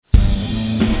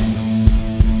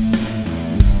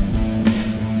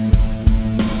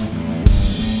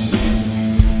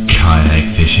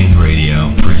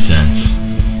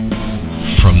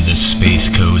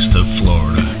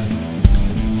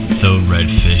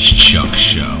Redfish Chuck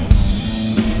Show,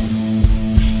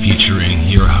 featuring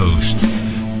your host,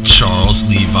 Charles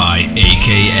Levi,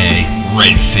 aka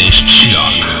Redfish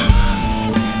Chuck,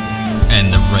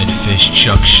 and the Redfish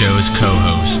Chuck Show's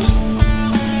co-host,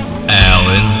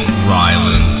 Alan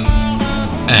Ryland,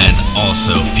 and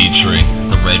also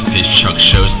featuring the Redfish Chuck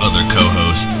Show's other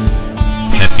co-host,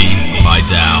 Pepe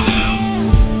Vidal.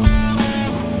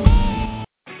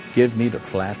 Give me the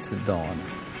flats at dawn,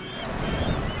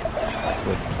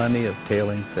 with plenty of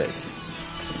tailing fish.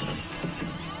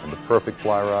 And the perfect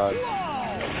fly rod.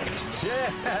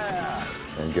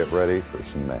 Yeah! And get ready for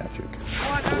some magic.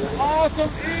 What an awesome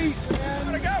eat,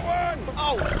 man! I got one!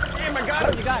 Oh, damn, I got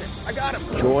him! You got it. I got him.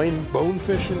 Join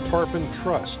Bonefish and Tarpon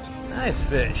Trust. Nice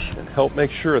fish. And help make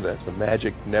sure that the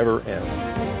magic never ends.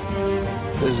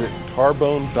 Visit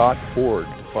tarbone.org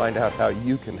to find out how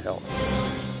you can help.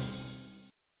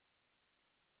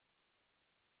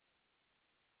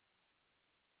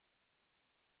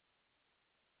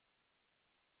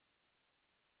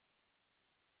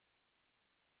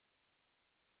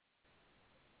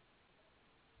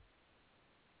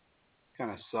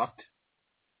 Kind of sucked.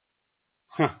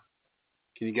 Huh.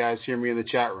 Can you guys hear me in the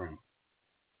chat room?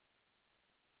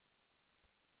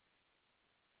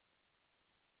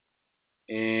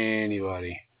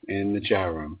 Anybody in the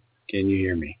chat room? Can you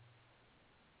hear me?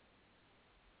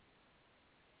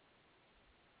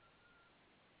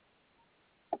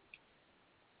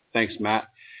 Thanks, Matt.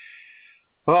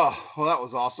 Oh, well, that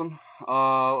was awesome.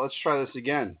 Let's try this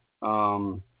again.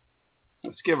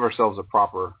 Let's give ourselves a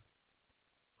proper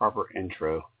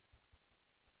intro.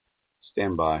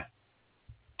 Stand by.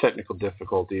 Technical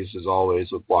difficulties, as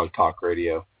always, with Blog Talk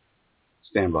Radio.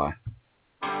 Stand by.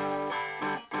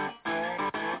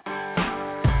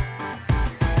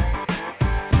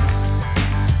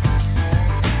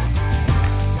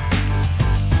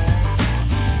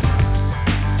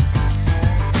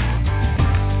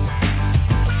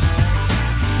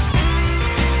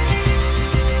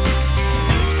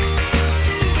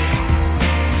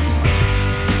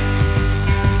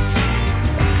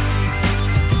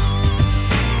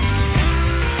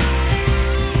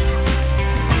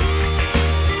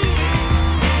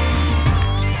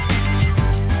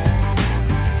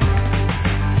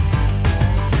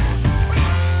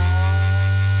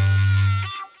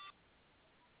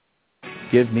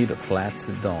 Give me the flats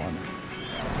at dawn,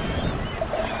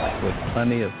 with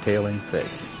plenty of tailing fish.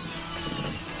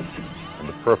 And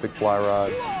the perfect fly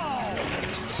rod.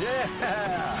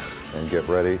 Yeah! And get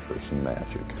ready for some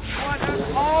magic. What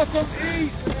an awesome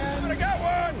eat, man! I got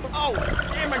one! Oh,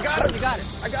 damn, I got him! You got it.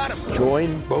 I got him.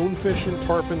 Join Bonefish and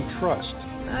Tarpon Trust.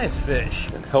 Nice fish.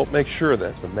 And help make sure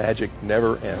that the magic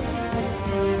never ends.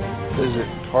 Visit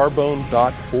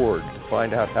tarbone.org to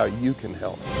find out how you can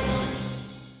help.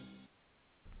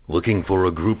 Looking for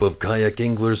a group of kayak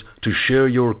anglers to share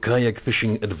your kayak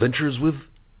fishing adventures with?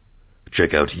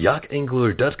 Check out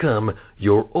yakangler.com,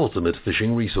 your ultimate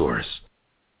fishing resource.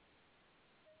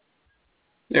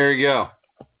 There you go.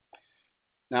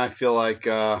 Now I feel like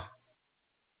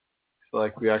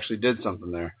we actually did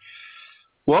something there.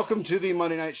 Welcome to the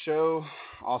Monday Night Show,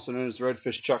 also known as the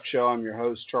Redfish Chuck Show. I'm your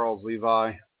host, Charles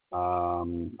Levi. I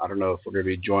don't know if we're going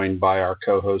to be joined by our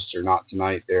co-hosts or not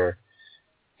tonight. They're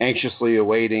anxiously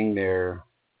awaiting their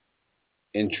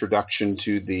introduction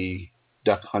to the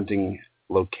duck hunting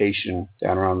location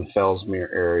down around the Fellsmere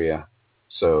area.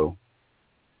 So,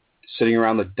 sitting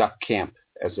around the duck camp,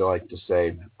 as they like to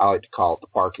say. I like to call it the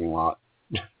parking lot.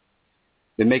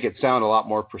 They make it sound a lot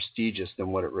more prestigious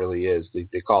than what it really is.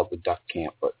 They call it the duck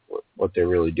camp, but what they're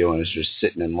really doing is just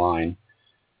sitting in line,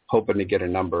 hoping to get a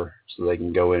number so they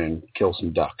can go in and kill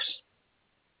some ducks.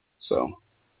 So,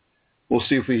 we'll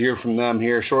see if we hear from them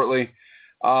here shortly.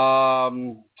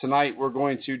 Tonight we're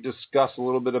going to discuss a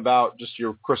little bit about just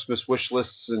your Christmas wish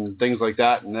lists and things like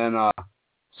that, and then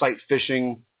sight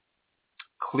fishing,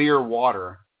 clear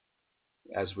water,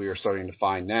 as we are starting to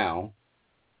find now,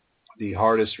 the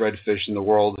hardest redfish in the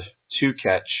world to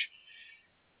catch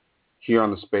here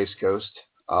on the Space Coast.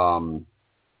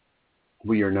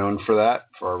 We are known for that,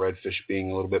 for our redfish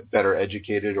being a little bit better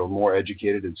educated or more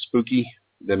educated and spooky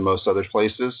than most other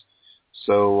places.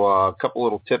 So a couple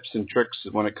little tips and tricks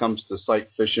when it comes to sight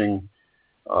fishing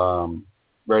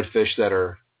redfish that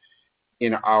are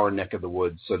in our neck of the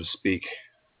woods, so to speak.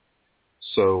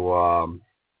 So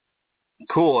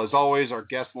cool. As always, our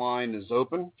guest line is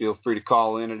open. Feel free to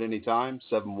call in at any time,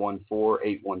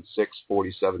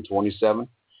 714-816-4727.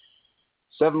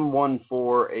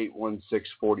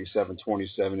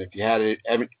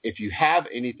 714-816-4727. If you have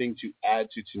anything to add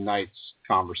to tonight's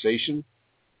conversation,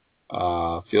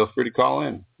 feel free to call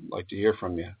in. I'd like to hear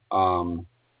from you.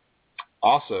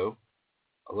 Also,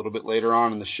 a little bit later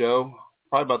on in the show,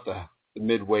 probably about the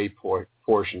midway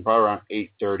portion, probably around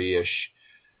 8:30-ish,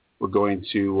 we're going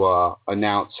to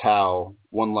announce how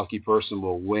one lucky person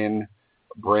will win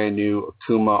a brand new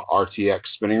Akuma RTX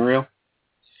spinning reel.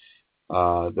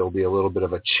 There'll be a little bit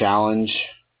of a challenge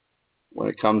when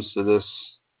it comes to this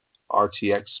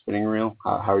RTX spinning reel.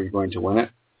 How are you going to win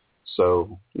it?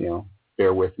 So,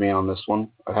 bear with me on this one.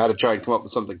 I had to try and come up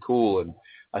with something cool, and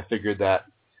I figured that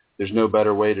there's no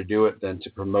better way to do it than to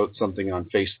promote something on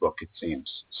Facebook, it seems.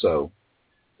 So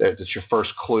that's your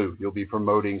first clue. You'll be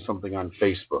promoting something on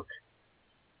Facebook.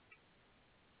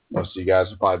 Most of you guys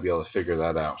will probably be able to figure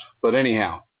that out. But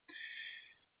anyhow,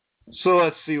 so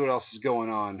let's see what else is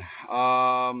going on.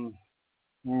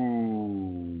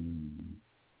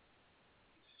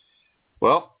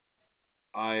 Well,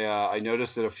 I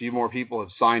noticed that a few more people have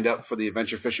signed up for the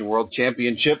Adventure Fishing World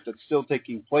Championship that's still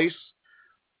taking place,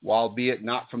 albeit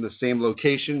not from the same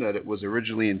location that it was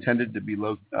originally intended to be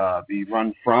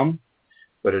run from,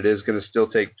 but it is going to still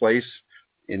take place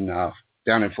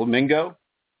down in Flamingo,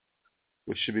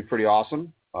 which should be pretty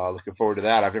awesome. Looking forward to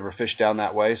that. I've never fished down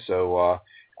that way, so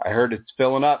I heard it's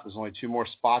filling up. There's only 2 more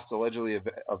spots allegedly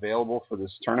available for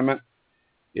this tournament.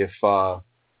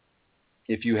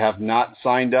 If you have not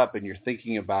signed up and you're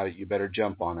thinking about it, you better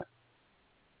jump on it,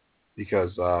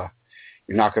 because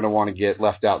you're not going to want to get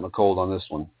left out in the cold on this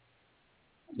one.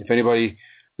 If anybody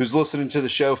who's listening to the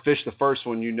show fished the first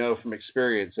one, you know from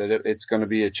experience that it's going to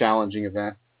be a challenging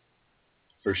event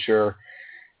for sure.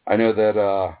 I know that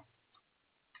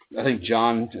I think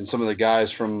John and some of the guys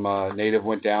from Native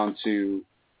went down to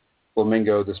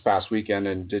Flamingo this past weekend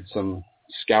and did some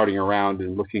scouting around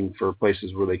and looking for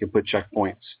places where they can put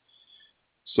checkpoints.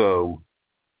 So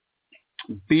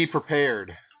be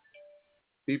prepared.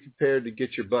 Be prepared to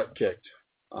get your butt kicked.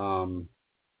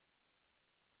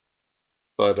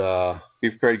 But be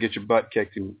prepared to get your butt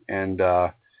kicked and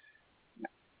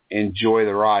enjoy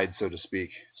the ride, so to speak.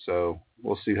 So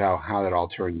we'll see how that all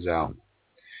turns out.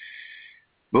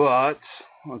 But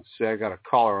let's see, I got a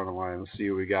caller on the line. Let's see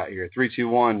what we got here.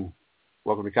 321.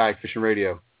 Welcome to Kayak Fishing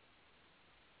Radio.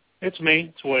 It's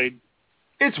me. It's Wade.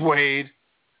 It's Wade.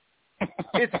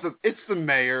 It's the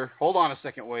mayor. Hold on a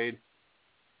second, Wade.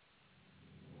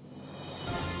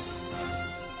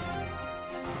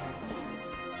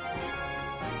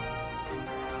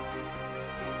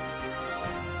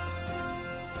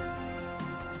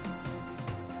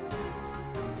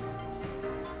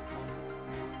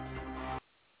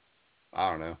 I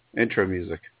don't know. Intro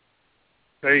music.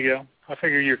 There you go. I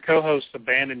figure your co-host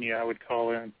abandoned you. I would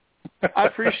call in. I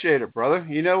appreciate it, brother.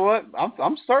 You know what?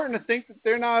 I'm starting to think that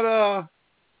they're not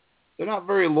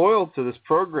very loyal to this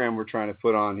program we're trying to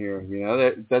put on here. You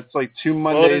know, that's like 2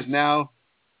 Mondays now.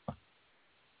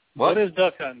 What? It is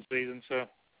duck hunting season, so.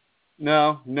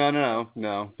 No.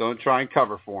 Don't try and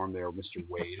cover for him there, Mr.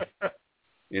 Wade.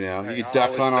 You know, Hey, you can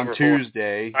duck hunt on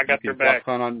Tuesday. I got their back. Duck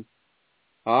hunt on,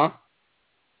 huh?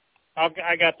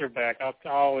 I got their back. I'll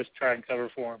always try and cover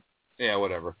for them. Yeah,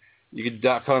 whatever. You can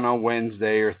duck hunt on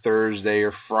Wednesday or Thursday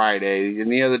or Friday,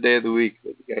 any other day of the week.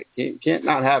 You can't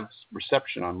not have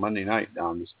reception on Monday night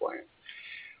down this plan.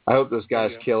 I hope those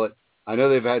guys kill it. I know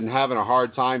they've been having a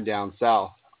hard time down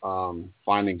south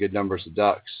finding good numbers of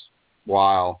ducks,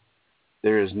 while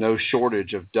there is no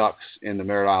shortage of ducks in the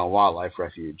Merritt Island Wildlife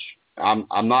Refuge. I'm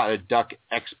not a duck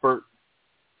expert,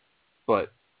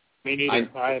 but me neither.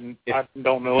 I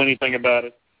don't know anything about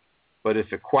it. But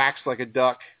if it quacks like a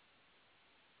duck,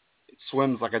 it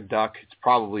swims like a duck, it's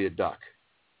probably a duck.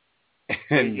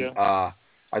 And I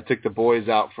took the boys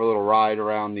out for a little ride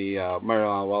around the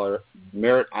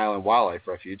Merritt Island Wildlife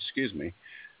Refuge,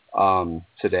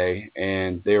 today,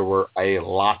 and there were a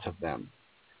lot of them.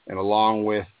 And along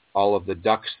with all of the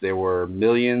ducks, there were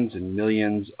millions and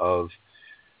millions of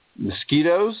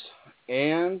mosquitoes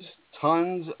and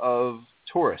tons of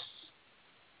tourists,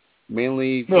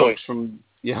 mainly folks from,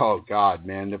 oh God,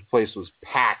 man, the place was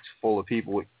packed full of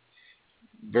people with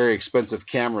very expensive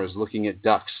cameras looking at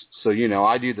ducks. So,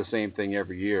 I do the same thing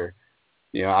every year.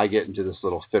 I get into this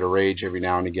little fit of rage every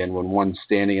now and again when one's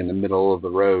standing in the middle of the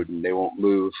road and they won't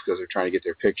move because they're trying to get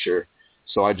their picture.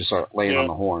 So I just start laying on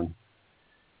the horn.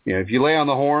 If you lay on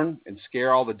the horn and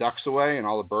scare all the ducks away and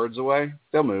all the birds away,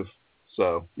 they'll move.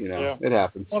 So, it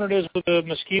happens. What it is with the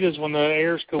mosquitoes when the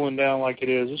air's cooling down like it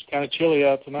is. It's kind of chilly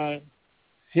out tonight.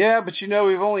 Yeah, but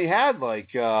we've only had like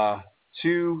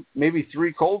 2, maybe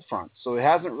 3 cold fronts. So it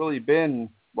hasn't really been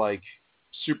like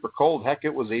super cold. Heck,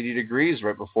 it was 80 degrees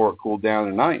right before it cooled down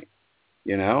tonight.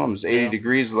 It was 80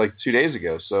 degrees like 2 days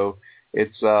ago. So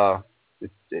it's not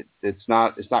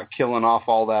killing off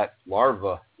all that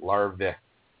larvae,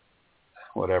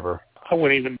 whatever. I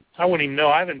wouldn't even know.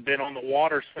 I haven't been on the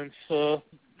water since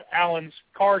Allen's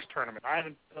Cars tournament.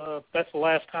 That's the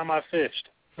last time I fished.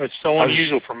 It's so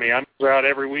unusual for me. I'm out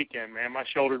every weekend, man. My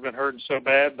shoulder's been hurting so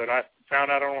bad, but I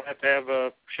found out I don't have to have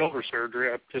a shoulder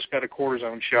surgery. I've just got a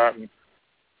cortisone shot and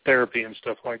therapy and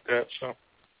stuff like that. So,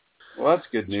 well, that's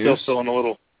good news. Still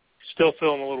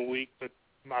feeling a little weak, but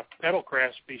my pedal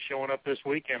crafts will be showing up this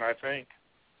weekend, I think.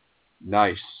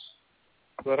 Nice.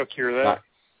 That'll cure that.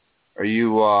 Are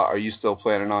you still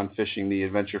planning on fishing the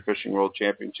Adventure Fishing World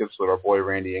Championships with our boy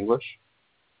Randy English?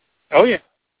 Oh yeah,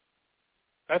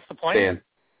 that's the plan.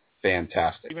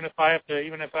 Fantastic. Even if I have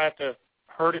to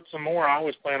hurt it some more, I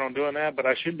always plan on doing that. But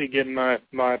I should be getting my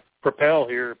Propel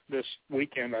here this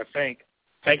weekend. I think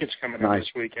it's coming in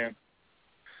this weekend.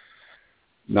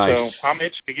 Nice. So I'm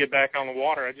itching to get back on the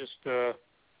water. I've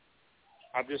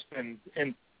just been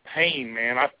in pain,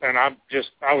 man. I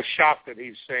was shocked that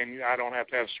he's saying I don't have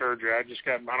to have surgery. I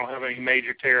don't have any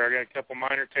major tear. I got a couple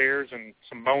minor tears and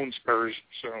some bone spurs.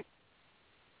 So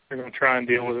we're going to try and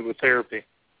deal with it with therapy.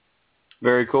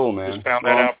 Very cool, man. Just found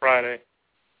that out Friday.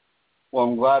 Well,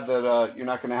 I'm glad that you're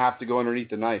not going to have to go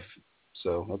underneath the knife.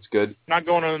 So that's good. Not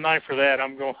going on the knife for that.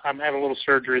 I'm having a little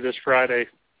surgery this Friday,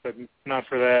 but not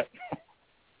for that.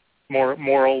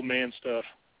 More old man stuff.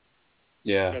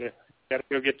 Yeah. Gotta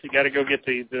go get the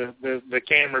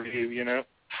camera view, you know.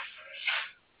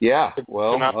 Yeah.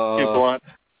 Well, not too blunt.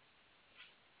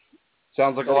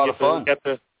 Sounds like a lot of fun.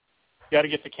 Got to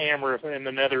get the camera in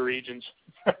the nether regions.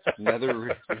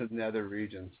 nether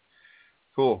regions.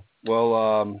 Cool.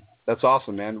 Well, that's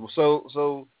awesome, man.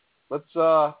 So let's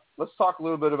talk a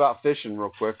little bit about fishing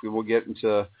real quick.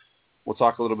 We'll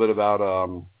talk a little bit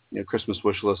about Christmas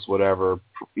wish lists, whatever,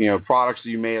 products that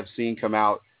you may have seen come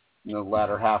out in the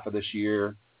latter half of this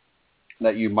year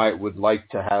that you would like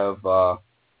to have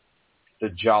the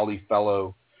jolly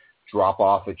fellow drop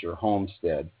off at your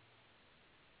homestead.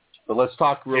 But let's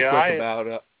talk real quick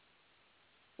about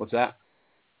what's that?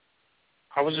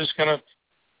 I was just gonna.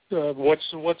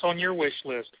 What's on your wish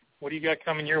list? What do you got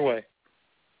coming your way?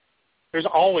 There's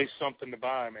always something to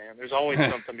buy, man. There's always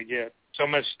something to get. So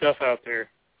much stuff out there.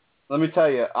 Let me tell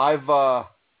you, I've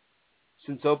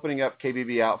since opening up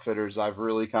KBB Outfitters, I've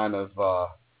really kind of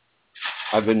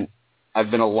I've been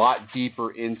a lot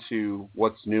deeper into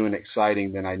what's new and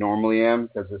exciting than I normally am,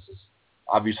 because this is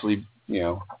obviously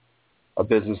a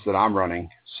business that I'm running.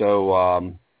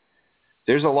 So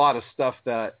there's a lot of stuff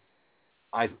that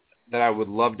I would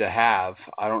love to have.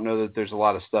 I don't know that there's a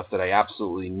lot of stuff that I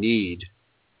absolutely need.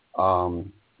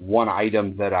 One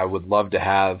item that I would love to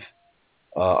have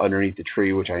underneath the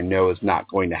tree, which I know is not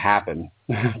going to happen,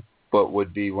 but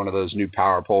would be one of those new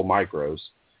Power Pole micros.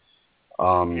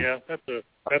 Yeah,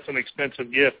 that's an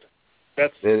expensive gift.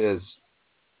 It is.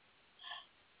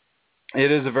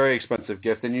 It is a very expensive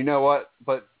gift, and you know what?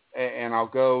 And I'll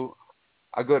go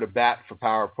to bat for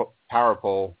Power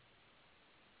Pole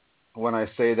when I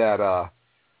say that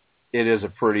it is a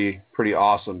pretty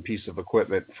awesome piece of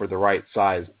equipment for the right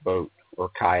size boat or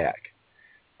kayak.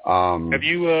 Have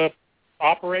you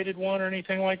operated one or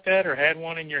anything like that, or had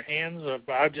one in your hands?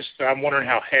 I'm wondering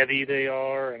how heavy they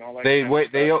are and all that. They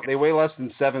weigh less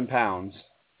than 7 pounds.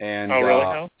 And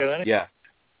oh, really?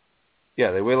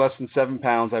 Yeah, they weigh less than 7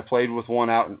 pounds. I played with one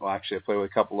I played with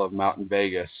a couple of them out in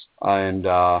Vegas, and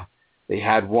they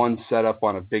had one set up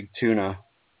on a big tuna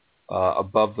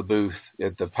above the booth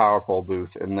at the Power Pole booth,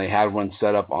 and they had one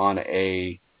set up on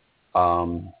a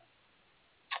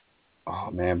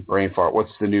brain fart.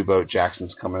 What's the new boat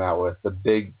Jackson's coming out with? The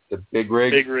big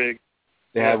rig. Big rig.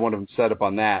 They had one of them set up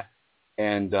on that,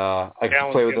 and I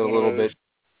could play with it a little bit.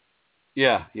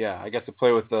 Yeah, I got to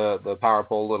play with the Power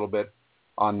Pole a little bit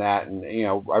on that, and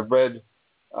I've read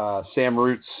Sam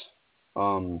Root's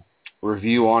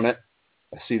review on it.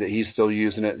 I see that he's still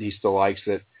using it. He still likes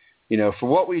it. For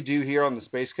what we do here on the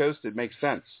Space Coast, it makes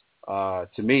sense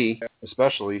to me,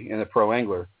 especially in a pro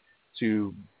angler,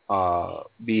 to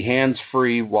be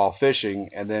hands-free while fishing,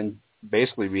 and then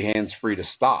basically be hands-free to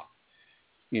stop,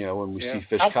 when we see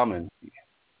fish coming.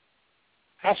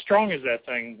 How strong is that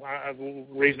thing? The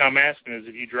reason I'm asking is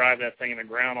if you drive that thing in the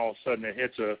ground, all of a sudden it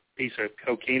hits a piece of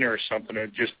coquina or something,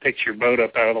 it just picks your boat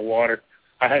up out of the water.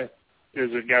 Has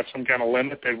it got some kind of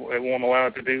limit that it won't allow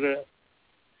it to do that?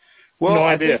 Well, no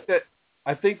idea. idea.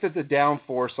 I think that the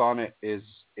downforce on it is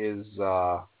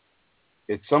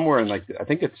it's somewhere in I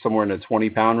think it's somewhere in the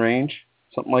 20-pound range,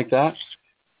 something like that.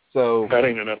 So that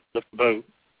ain't enough to lift the boat.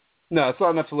 No, it's not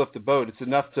enough to lift the boat. It's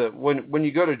enough to when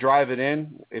you go to drive it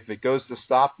in, if it goes to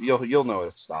stop, you'll know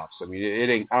it stops. I mean, it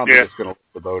ain't. I don't think it's going to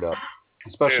lift the boat up,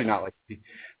 especially not like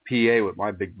PA with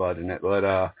my big butt in it. But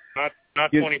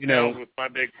not 20 pounds with my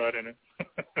big butt in it.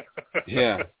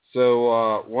 Yeah.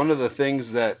 So one of the things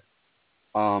that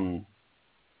that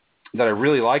I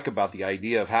really like about the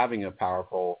idea of having a power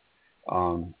pole,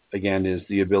 again, is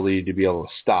the ability to be able to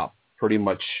stop pretty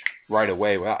much right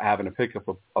away without having to pick up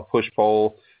a push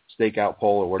pole, stakeout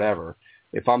pole, or whatever.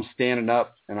 If I'm standing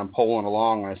up and I'm poling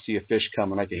along and I see a fish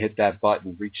coming, I can hit that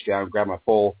button, reach down, grab my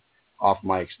pole off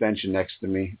my extension next to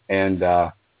me, and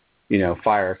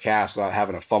fire a cast without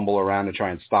having to fumble around to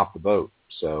try and stop the boat.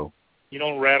 So you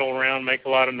don't rattle around, make a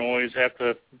lot of noise, have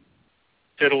to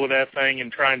fiddle with that thing and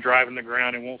try and drive in the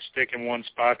ground. It won't stick in one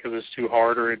spot because it's too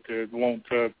hard, or it won't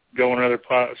go in another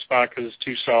spot because it's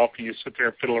too soft, and you sit there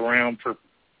and fiddle around for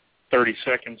 30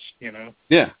 seconds,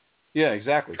 Yeah,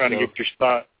 exactly. Trying to get your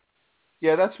spot.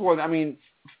 Yeah, that's one. I mean,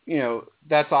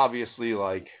 that's obviously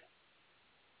like,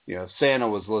 Santa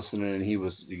was listening and he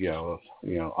was,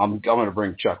 I'm going to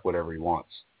bring Chuck whatever he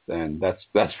wants. Then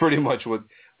that's pretty much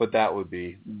what that would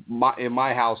be. In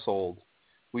my household,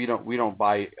 we don't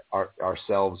buy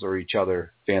ourselves or each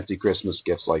other fancy Christmas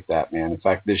gifts like that, man. In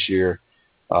fact, this year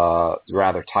it's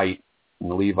rather tight in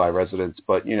the Levi residence,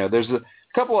 but there's a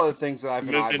couple other things that I've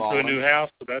been eyeballing. Moved into a new house,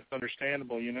 so that's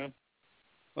understandable,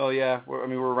 Well, yeah,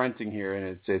 we're renting here,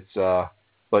 and it's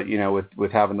but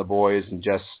with having the boys and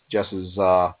Jess's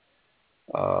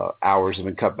hours have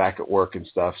been cut back at work and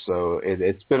stuff, so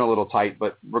it's been a little tight.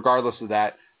 But regardless of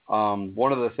that,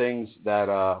 one of the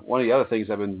other things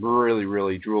I've been really,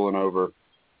 really drooling over,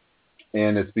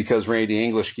 and it's because Randy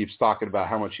English keeps talking about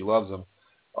how much he loves them,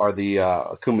 are the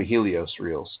Akuma Helios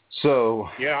reels. So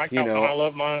yeah, I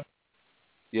love mine.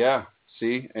 Yeah,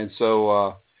 see, and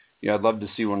so I'd love to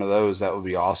see one of those. That would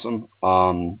be awesome.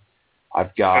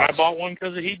 I've got. And I bought one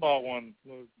because he bought one.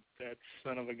 That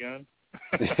son of a gun.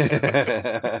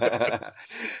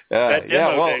 That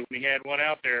demo day, we had one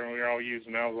out there and we were all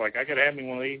using. I was like, I could have me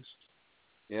one of these.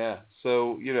 Yeah.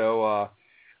 So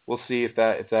we'll see if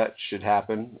that should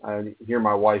happen. I hear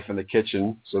my wife in the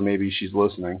kitchen, so maybe she's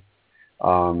listening.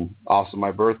 Also,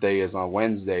 my birthday is on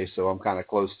Wednesday, so I'm kind of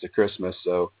close to Christmas.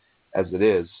 So as it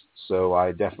is, so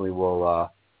I definitely will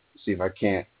see if I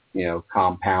can't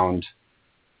compound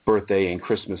birthday and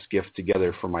Christmas gift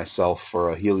together for myself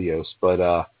for a Helios. But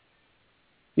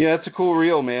yeah, it's a cool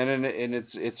reel, man, and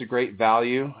it's a great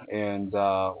value. And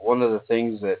one of the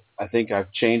things that I think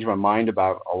I've changed my mind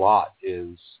about a lot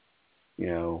is,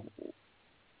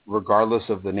 regardless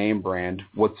of the name brand,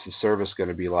 what's the service going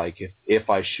to be like if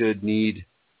I should need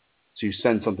to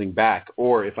send something back,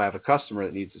 or if I have a customer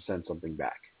that needs to send something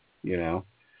back,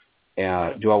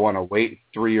 do I want to wait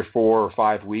 3 or 4 or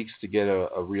 5 weeks to get a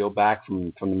reel back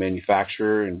from the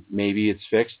manufacturer, and maybe it's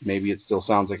fixed, maybe it still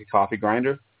sounds like a coffee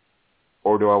grinder?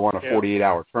 Or do I want a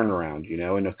 48-hour turnaround,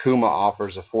 And Akuma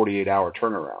offers a 48-hour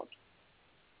turnaround.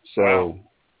 So, wow.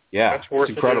 Yeah, that's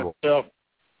worth it's incredible. It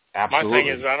Absolutely. My thing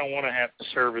is I don't want to have to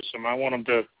service them. I want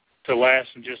them to last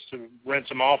and just to rinse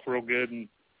them off real good, and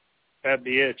that'd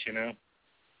be it,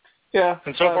 Yeah.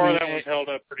 And so far that one's held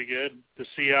up pretty good. The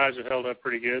CIs have held up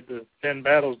pretty good. The 10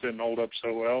 battles didn't hold up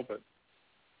so well, but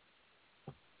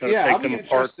take them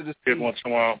apart good once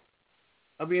in a while.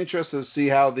 I'll be interested to see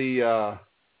how the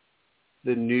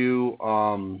new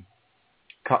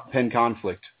Pen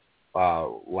Conflict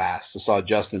lasts. I saw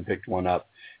Justin picked one up.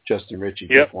 Justin Ritchie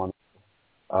picked one.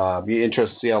 Be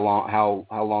interested to see how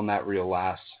long that reel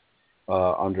lasts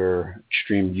under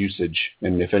extreme usage,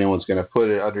 and if anyone's going to put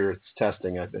it under its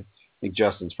testing. I think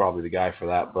Justin's probably the guy for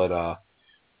that. But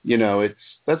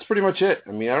that's pretty much it.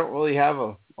 I mean, I don't really have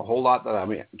a whole lot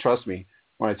trust me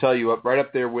when I tell you, right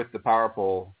up there with the power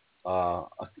pole,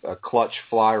 a clutch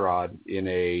fly rod in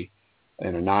a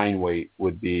 9-weight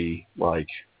would be like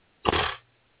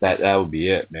that would be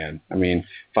it, man. I mean,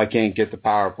 if I can't get the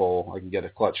power pole, I can get a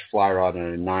clutch fly rod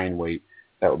in a 9-weight.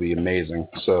 That would be amazing.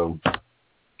 So,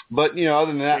 but other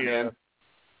than that, man,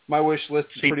 my wish list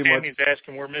is pretty much. Tammy's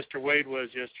asking where Mr. Wade was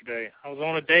yesterday. I was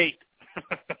on a date.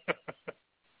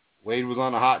 Wade was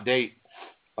on a hot date.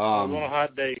 I was on a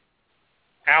hot date.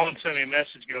 Alan sent me a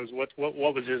message. Goes, what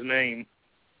was his name?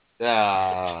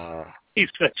 He's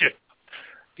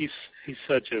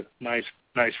such a nice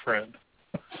friend.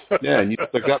 Yeah, and you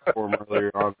stuck up for him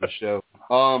earlier on the show.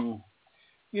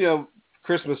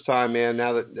 Christmas time, man.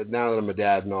 Now that I'm a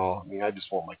dad and all, I mean, I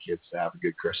just want my kids to have a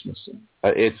good Christmas, and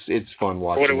it's fun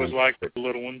watching. What it was like for the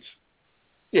little ones.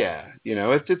 Yeah,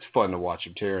 it's fun to watch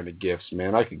them tear into gifts,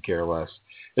 man. I could care less.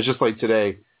 It's just like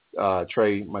today,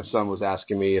 Trey, my son, was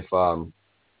asking me if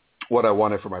what I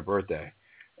wanted for my birthday.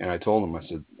 And I told him, I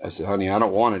said, honey, I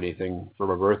don't want anything for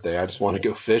my birthday. I just want to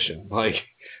go fishing. Like,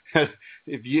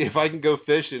 if I can go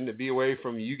fishing to be away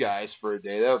from you guys for a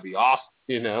day, that would be awesome.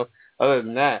 Other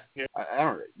than that, I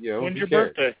don't. When's your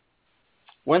birthday?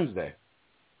 Wednesday.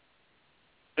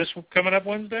 This coming up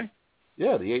Wednesday?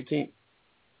 Yeah, the 18th.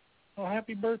 Oh,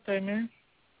 happy birthday, man.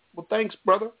 Well, thanks,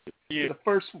 brother. Yeah.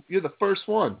 You're the first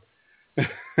one.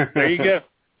 There you go.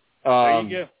 There you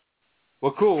go.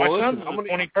 Well, cool. My well, son's listen,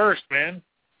 the 21st, man.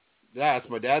 Yeah, it's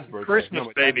my dad's birthday. Christmas,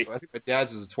 baby. I think my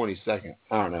dad's is the 22nd.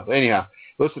 I don't know. Anyhow,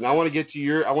 listen, I want to get to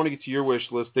your wish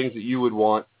list, things that you would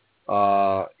want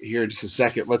here in just a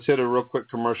second. Let's hit a real quick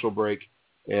commercial break,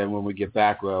 and when we get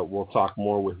back, we'll talk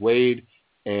more with Wade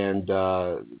and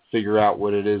figure out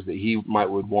what it is that he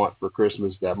would want for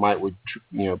Christmas that would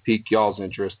pique y'all's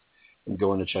interest in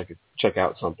going to check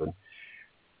out something.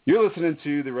 You're listening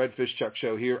to the Redfish Chuck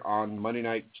Show here on Monday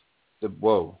night.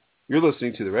 You're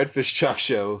listening to the Redfish Chuck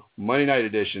Show, Monday night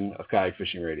edition of Kayak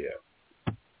Fishing Radio.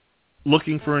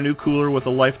 Looking for a new cooler with a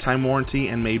lifetime warranty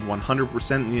and made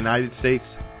 100% in the United States?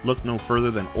 Look no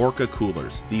further than Orca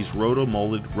Coolers. These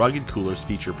roto-molded, rugged coolers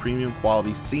feature premium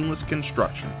quality, seamless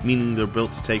construction, meaning they're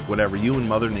built to take whatever you and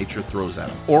Mother Nature throws at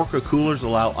them. Orca Coolers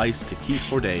allow ice to keep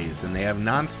for days, and they have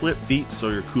non-slip feet so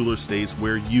your cooler stays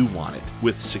where you want it.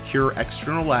 With secure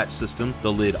external latch system, the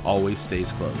lid always stays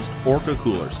closed. Orca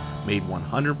Coolers, made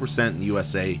 100% in the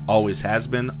USA, always has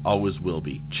been, always will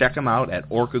be. Check them out at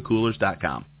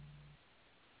orcacoolers.com.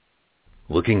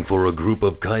 Looking for a group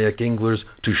of kayak anglers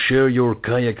to share your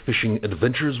kayak fishing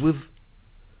adventures with?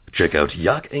 Check out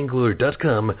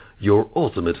yakangler.com, your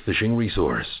ultimate fishing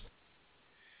resource.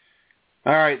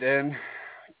 All right, then.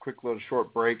 Quick little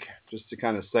short break just to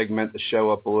kind of segment the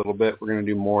show up a little bit. We're going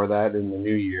to do more of that in the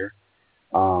new year.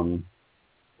 But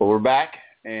we're back,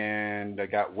 and I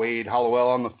got Wade Hollowell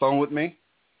on the phone with me.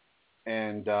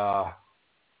 And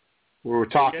we were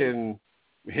talking,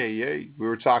 we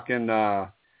were talking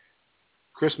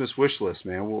Christmas wish list,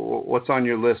 man. What's on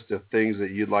your list of things that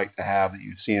you'd like to have that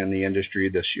you've seen in the industry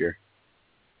this year?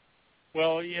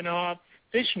 Well,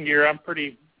 fishing gear, I'm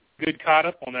pretty good caught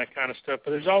up on that kind of stuff, but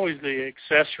there's always the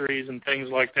accessories and things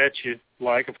like that you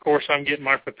like. Of course, I'm getting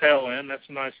my Propel in. That's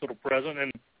a nice little present.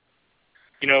 And,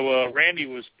 Randy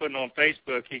was putting on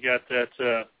Facebook, he got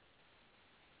that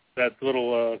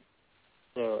little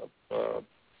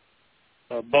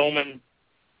Bowman,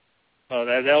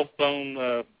 that elf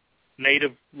bone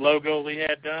native logo he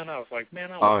had done. I was like,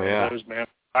 man, I want one of those, man.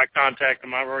 I contacted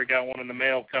him. I've already got one in the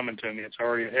mail coming to me. It's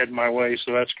already heading my way,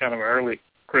 so that's kind of an early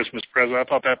Christmas present. I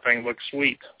thought that thing looked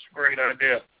sweet. It's a great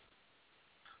idea.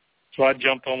 So I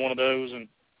jumped on one of those, and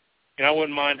I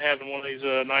wouldn't mind having one of these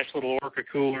nice little Orca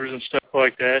coolers and stuff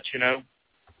like that,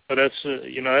 But that's,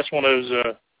 that's one of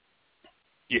those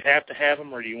you have to have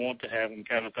them or do you want to have them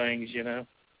kind of things,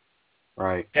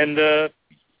 Right. And,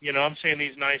 I'm seeing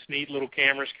these nice, neat little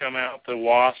cameras come out, the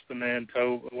Wasp and the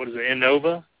what is it,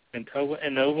 Innova? Innova,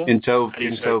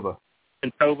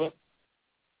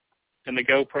 and the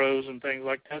GoPros and things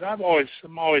like that. I'm always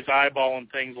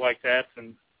eyeballing things like that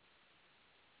and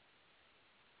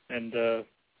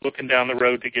looking down the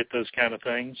road to get those kind of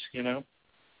things,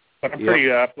 But I'm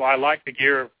pretty. I like the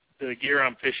gear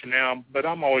I'm fishing now, but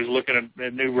I'm always looking at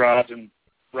new rods and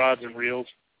reels,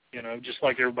 just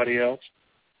like everybody else.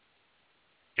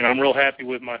 I'm real happy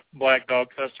with my Black Dog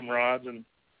custom rods and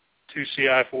 2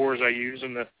 CI4s I use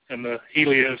and the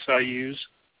Helios I use.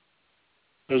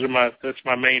 That's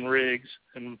my main rigs.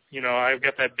 And, I've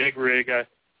got that big rig I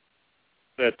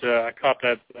caught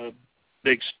that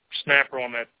big snapper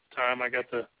on that time. I got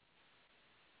that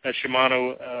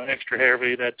Shimano extra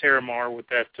heavy, that Terramar with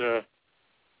that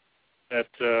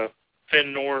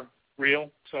fin Nor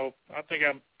reel. So I think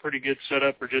I'm pretty good set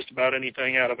up for just about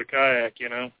anything out of a kayak,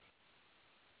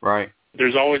 Right.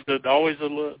 There's always the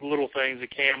little things, the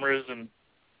cameras and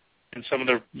some of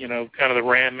the, kind of the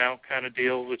RAM mount kind of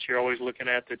deals that you're always looking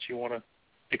at that you want to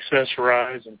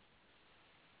accessorize and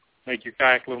make your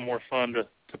kayak a little more fun to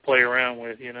play around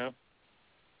with,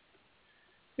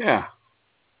 Yeah.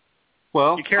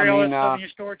 Well, you carry all that stuff in your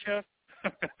store, Chuck?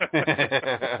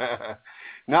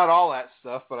 Not all that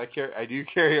stuff, but I do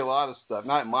carry a lot of stuff.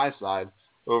 Not my side.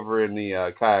 Over in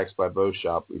the Kayaks by Bow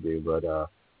Shop we do, but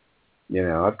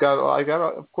I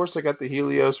got of course I got the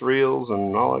Helios reels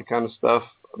and all that kind of stuff.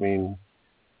 I mean,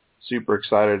 super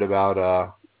excited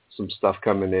about some stuff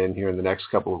coming in here in the next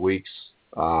couple of weeks.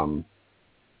 So,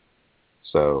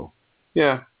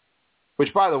 yeah.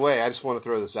 Which, by the way, I just want to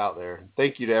throw this out there.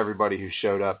 Thank you to everybody who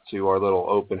showed up to our little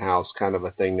open house kind of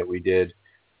a thing that we did,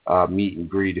 meet and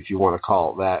greet, if you want to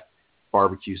call it that,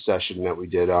 barbecue session that we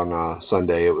did on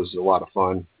Sunday. It was a lot of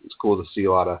fun. It's cool to see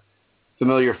a lot of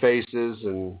familiar faces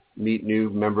and meet new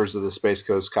members of the Space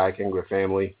Coast Kayak Angler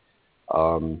family.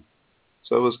 So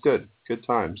it was good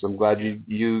times. I'm glad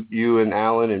you and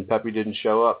Alan and Peppy didn't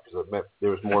show up because it meant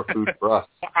there was more food for us.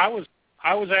 I was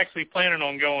I was actually planning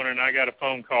on going, and I got a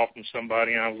phone call from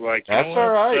somebody, and I was like, that's all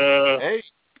right. Hey,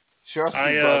 trust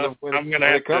me, brother. I'm going to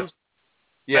have to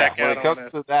back when it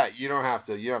comes to that, you don't have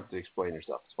to explain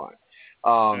yourself. It's fine.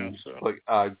 Look,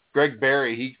 Greg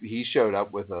Berry, he showed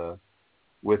up with a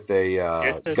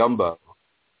gumbo.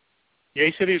 Yeah,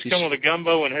 he said he was coming with a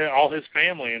gumbo and all his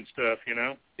family and stuff, you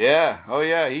know. Yeah. Oh,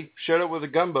 yeah. He showed up with a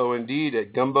gumbo. Indeed,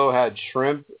 that gumbo had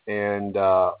shrimp and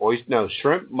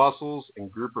shrimp, mussels, and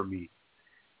grouper meat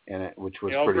in it, which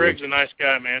was pretty. Greg's a nice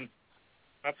guy, man.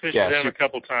 I fished with him a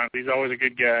couple times. He's always a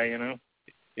good guy, you know.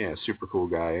 Yeah, super cool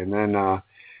guy. And then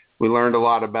we learned a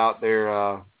lot about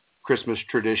their Christmas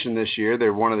tradition this year.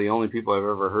 They're one of the only people I've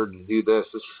ever heard to do this.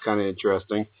 This is kind of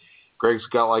interesting. Greg's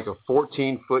got like a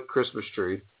 14-foot Christmas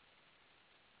tree.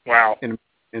 Wow. In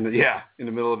the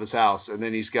middle of his house. And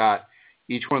then he's got,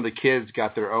 each one of the kids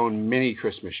got their own mini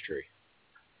Christmas tree.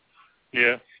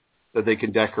 Yeah. That they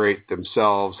can decorate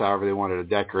themselves, however they wanted to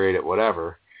decorate it,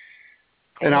 whatever.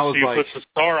 And I was like, puts the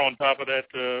star on top of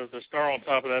that,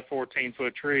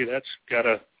 14-foot tree. That's got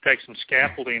to take some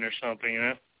scaffolding or something, you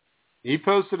know? He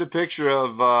posted a picture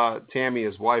of Tammy,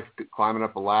 his wife, climbing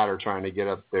up a ladder trying to get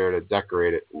up there to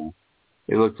decorate it. And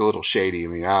it looked a little shady. I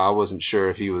mean, I wasn't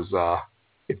sure if he was,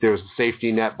 if there was a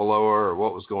safety net below her or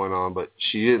what was going on, but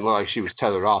she didn't look like she was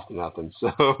tethered off to nothing.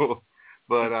 So,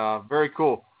 but very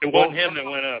cool. It wasn't him that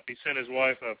went up. He sent his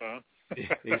wife up, huh?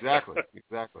 Exactly.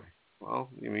 Well,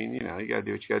 I mean, you got to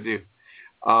do what you got to do.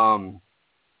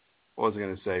 What was I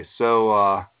going to say?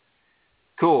 So,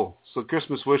 cool. So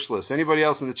Christmas wish list. Anybody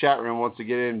else in the chat room wants to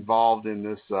get involved in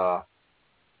this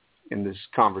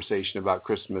conversation about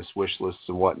Christmas wish lists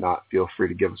and whatnot, feel free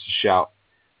to give us a shout.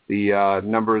 The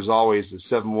number, as always, is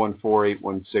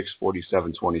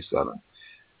 714-816-4727.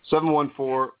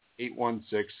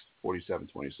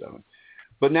 714-816-4727.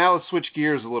 But now let's switch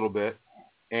gears a little bit,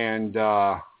 and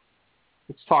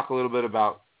let's talk a little bit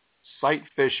about sight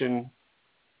fishing,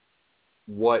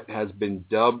 what has been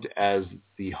dubbed as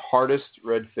the hardest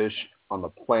redfish on the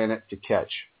planet to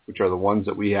catch, which are the ones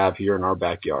that we have here in our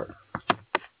backyard.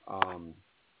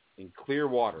 In clear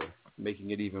water, making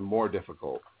it even more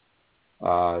difficult.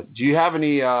 Do you have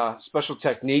any special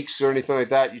techniques or anything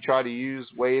like that you try to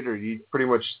use, Wade, or do you pretty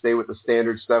much stay with the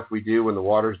standard stuff we do when the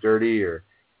water's dirty, or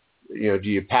do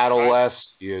you paddle less?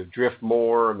 Do you drift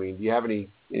more? I mean, do you have any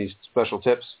special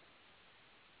tips?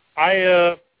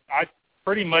 I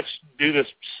pretty much do the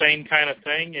same kind of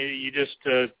thing. You just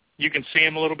you can see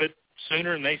them a little bit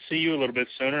sooner, and they see you a little bit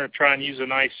sooner. Try and use a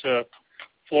nice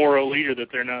fluoro leader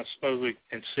that they're not supposedly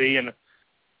can see, and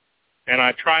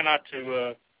I try not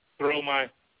to throw my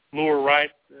lure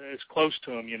right as close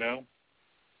to them,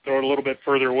 Throw it a little bit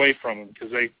further away from them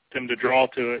because they tend to draw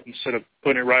to it instead of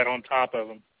putting it right on top of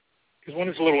them. Because when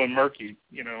it's a little murky,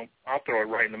 I'll throw it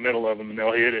right in the middle of them and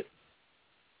they'll hit it.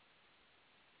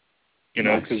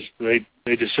 Because they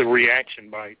just a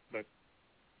reaction bite, but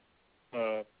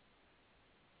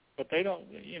they don't,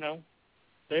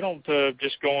 they don't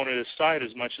just go onto the side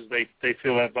as much as they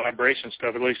feel that vibration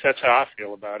stuff. At least that's how I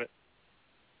feel about it.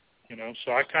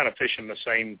 So I kind of fish them the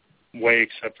same way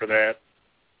except for that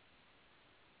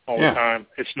all the time.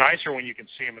 It's nicer when you can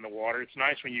see them in the water. It's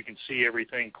nice when you can see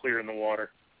everything clear in the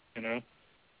water, To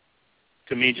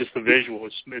me, just the visual,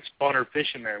 it's funner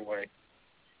fishing that way.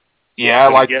 Yeah, I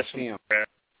like to see them.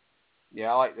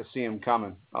 Yeah, I like to see them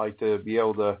coming. I like to be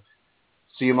able to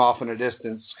see them off in a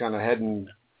distance, kind of heading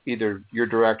either your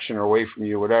direction or away from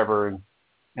you, whatever, and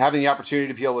having the opportunity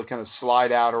to be able to kind of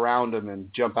slide out around them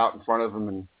and jump out in front of them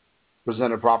and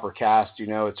present a proper cast.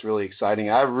 It's really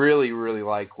exciting. I really, really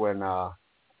like when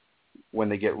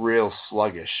they get real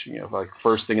sluggish. Like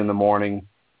first thing in the morning,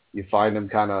 you find them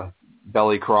kind of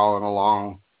belly crawling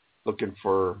along, looking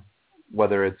for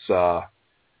whether it's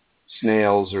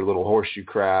snails or little horseshoe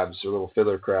crabs or little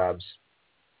fiddler crabs.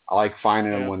 I like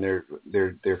finding them when they're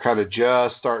kind of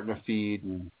just starting to feed,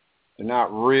 and they're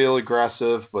not real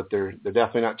aggressive, but they're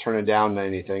definitely not turning down to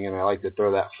anything. And I like to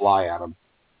throw that fly at them.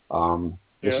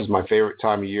 This is my favorite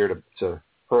time of year to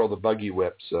hurl the buggy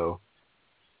whip. So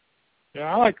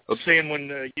yeah, I like seeing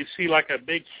when you see like a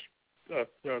big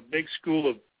school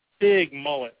of big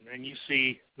mullet, and you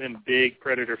see them big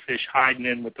predator fish hiding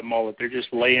in with the mullet. They're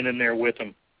just laying in there with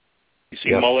them. You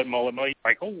see mullet. You're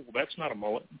like, oh, that's not a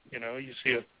mullet. You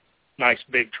see a nice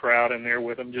big trout in there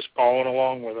with them, just following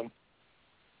along with them.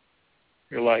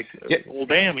 You're like, well,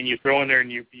 damn, and you throw in there,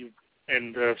 and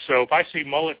so if I see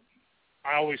mullet,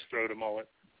 I always throw the mullet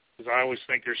because I always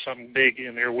think there's something big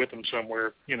in there with them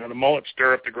somewhere. The mullet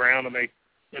stir up the ground, and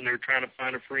they're trying to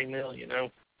find a free meal.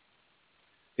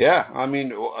 Yeah, I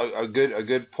mean, a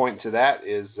good point to that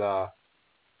is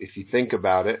if you think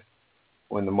about it,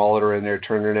 when the mullet are in there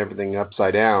turning everything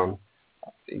upside down,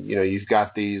 you've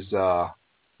got these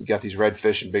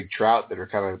redfish and big trout that are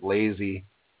kind of lazy,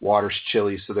 water's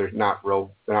chilly, so they're not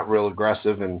real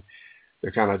aggressive, and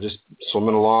they're kind of just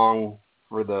swimming along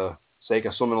for the sake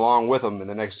of swimming along with them. And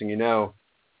the next thing you know,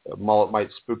 a mullet might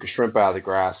spook a shrimp out of the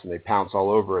grass and they pounce all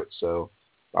over it. So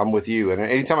I'm with you. And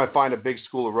anytime I find a big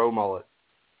school of roe mullet,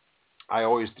 I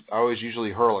always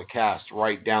usually hurl a cast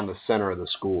right down the center of the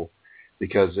school,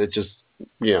 because it just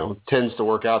tends to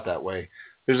work out that way.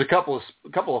 There's a couple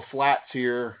of flats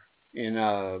here in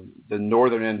the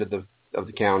northern end of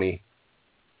the county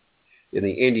in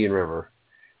the Indian River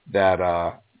that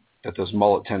those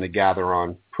mullet tend to gather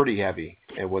on pretty heavy.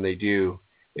 And when they do,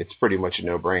 it's pretty much a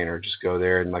no-brainer. Just go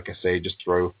there and, like I say, just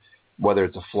throw, whether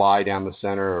it's a fly down the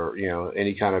center or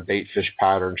any kind of bait fish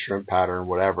pattern, shrimp pattern,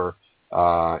 whatever.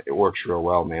 It works real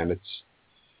well, man. It's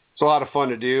a lot of fun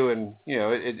to do, and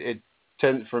it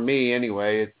tends, for me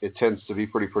anyway, it tends to be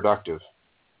pretty productive.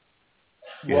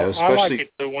 Well, I like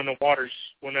it though when the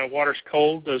water's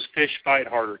cold. Those fish fight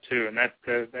harder too, and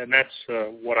that's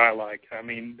what I like. I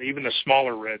mean, even the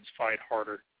smaller reds fight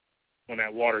harder when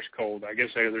that water's cold. I guess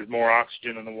there's more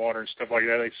oxygen in the water and stuff like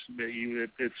that.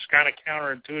 It's kind of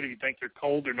counterintuitive. You think they're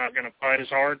cold, they're not going to fight as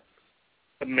hard,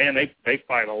 but man, they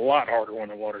fight a lot harder when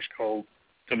the water's cold.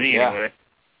 To me, anyway.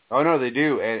 Oh no, they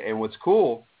do. And what's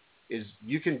cool is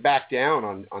you can back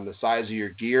down on the size of your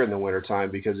gear in the wintertime,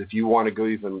 because if you want to go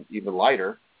even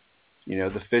lighter,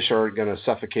 the fish aren't going to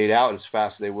suffocate out as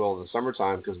fast as they will in the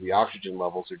summertime because the oxygen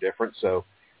levels are different. So,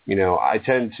 I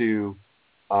tend to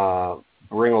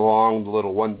bring along the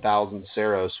little 1,000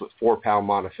 Ceros with 4-pound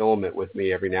monofilament with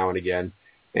me every now and again.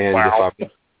 And wow.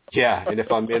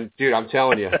 if I'm in, dude, I'm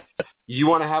telling you, you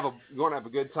want to have a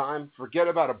good time, forget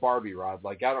about a Barbie rod.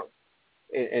 Like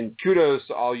and kudos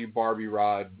to all you Barbie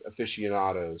rod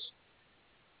aficionados.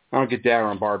 I don't get down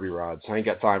on Barbie rods. I ain't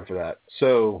got time for that.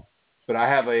 So, but I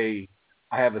have a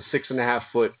 6.5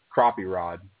 foot crappie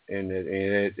rod, and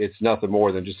it's nothing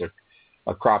more than just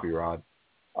a crappie rod,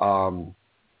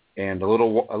 and a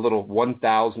little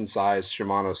 1,000 size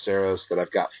Shimano Ceros that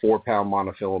I've got 4-pound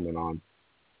monofilament on.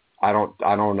 I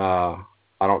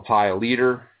don't tie a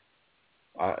leader,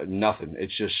 nothing.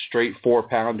 It's just straight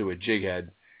 4-pound to a jig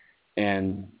head.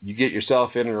 And you get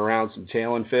yourself in and around some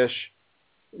tailing fish,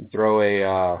 and throw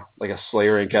a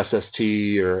Slayer Inc.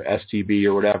 SST or STB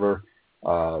or whatever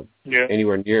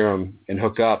anywhere near them, and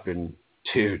hook up. And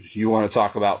dude, you want to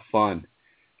talk about fun?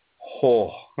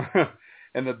 Oh,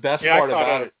 and the best part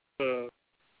about it. Go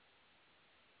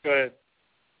ahead.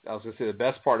 I was going to say the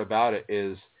best part about it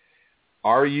is,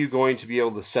 are you going to be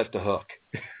able to set the hook?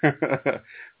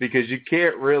 Because you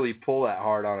can't really pull that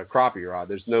hard on a crappie rod.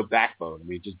 There's no backbone. I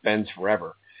mean, it just bends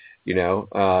forever. Can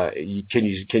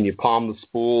you palm the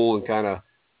spool and kind of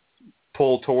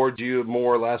pull towards you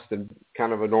more or less than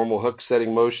kind of a normal hook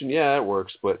setting motion? Yeah, it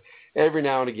works. But every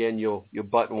now and again, you'll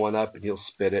button one up and he'll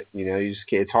spit it. You just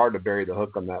can't. It's hard to bury the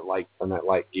hook on that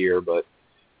light gear. But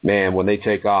man, when they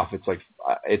take off, it's like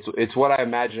it's what I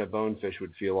imagine a bonefish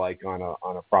would feel like on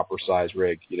a proper size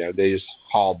rig. They just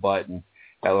haul butt, and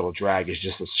that little drag is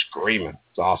just a screaming.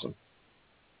 It's awesome.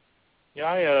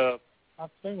 Yeah, I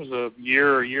think it was a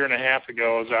year and a half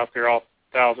ago. I was out there off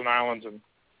Thousand Islands and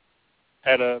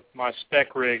had my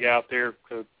spec rig out there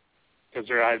because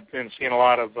I'd been seeing a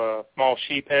lot of small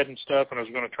sheephead and stuff, and I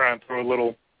was going to try and throw a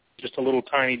little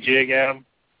tiny jig at them.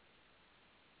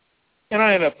 And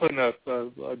I ended up putting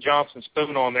a Johnson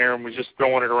spoon on there and was just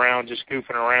throwing it around, just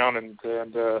goofing around, and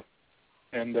the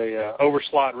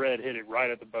overslot red hit it right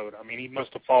at the boat. I mean, he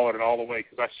must have followed it all the way,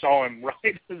 because I saw him right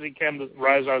as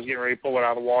I was getting ready to pull it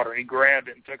out of the water. He grabbed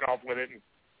it and took off with it, and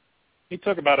he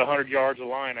took about 100 yards of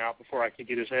line out before I could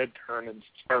get his head turned and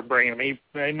start bringing him.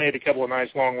 He made a couple of nice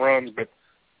long runs, but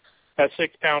that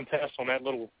 6-pound test on that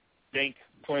little dink,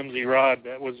 flimsy rod,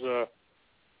 that was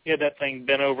he had that thing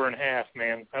bent over in half,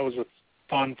 man. That was a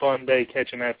fun day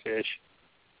catching that fish.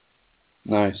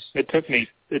 Nice. It took me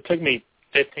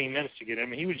 15 minutes to get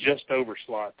him. He was just over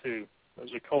slot too. It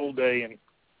was a cold day,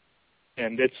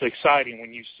 and it's exciting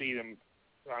when you see them.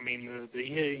 I mean,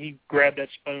 he grabbed that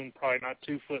spoon probably not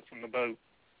 2 foot from the boat,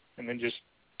 and then just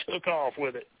took off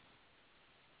with it.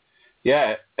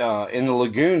 Yeah, in the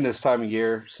lagoon this time of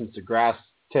year, since the grass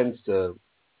tends to,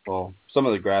 some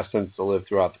of the grass tends to live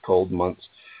throughout the cold months.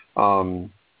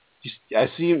 I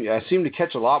seem to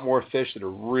catch a lot more fish that are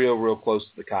real close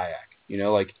to the kayak.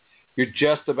 Like you're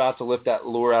just about to lift that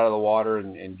lure out of the water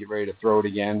and get ready to throw it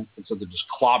again, and something just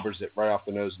clobbers it right off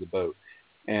the nose of the boat.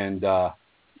 And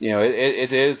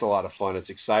it is a lot of fun. It's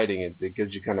exciting. It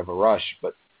gives you kind of a rush.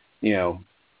 But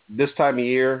this time of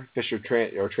year, fish are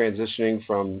transitioning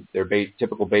from their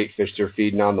typical bait fish. They're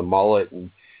feeding on the mullet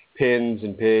and pins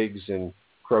and pigs and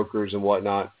croakers and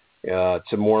whatnot,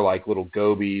 to more like little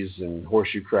gobies and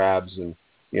horseshoe crabs and,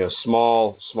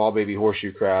 small baby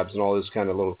horseshoe crabs and all those kind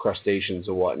of little crustaceans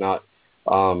and whatnot.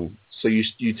 So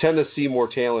you tend to see more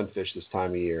tailing fish this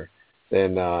time of year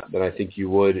than I think you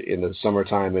would in the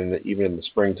summertime and even in the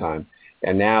springtime.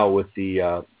 And now with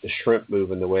the shrimp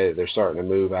moving the way that they're starting to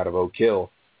move out of Oak Hill,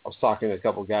 I was talking to a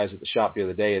couple of guys at the shop the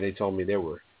other day, and they told me there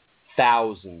were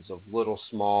thousands of little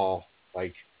small,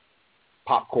 like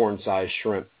popcorn-sized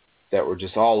shrimp that were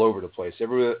just all over the place.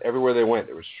 Everywhere they went,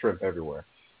 there was shrimp everywhere.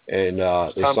 And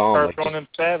they saw them. Throwing them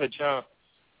savage, huh?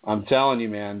 I'm telling you,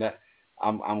 man, that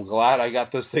I'm glad I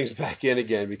got those things back in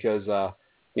again because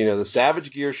the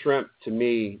Savage Gear shrimp, to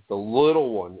me, the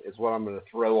little one is what I'm going to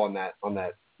throw on that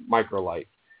microlight.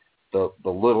 The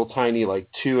little tiny, like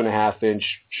 2.5-inch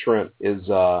shrimp is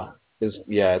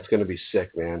it's going to be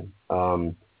sick, man.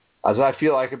 As I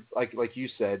feel like you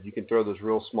said, you can throw those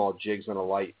real small jigs on a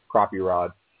light crappie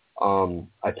rod.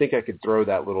 I think I could throw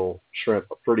that little shrimp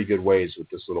a pretty good ways with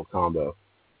this little combo.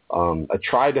 I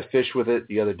tried to fish with it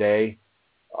the other day,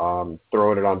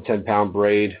 throwing it on a 10-pound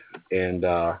braid and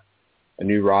a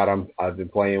new rod I've been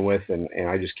playing with, and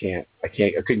I just can't. I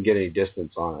couldn't get any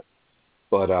distance on it.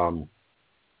 But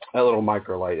that little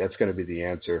microlight, that's going to be the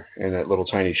answer, and that little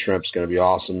tiny shrimp's going to be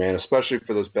awesome, man. Especially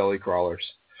for those belly crawlers.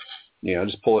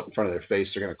 Just pull it in front of their face;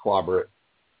 they're going to clobber it.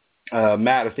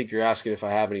 Matt, I think you're asking if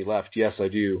I have any left. Yes, I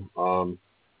do.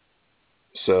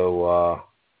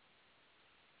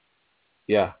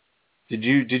 Yeah. Did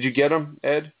you get them,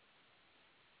 Ed?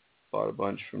 Bought a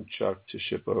bunch from Chuck to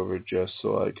ship over just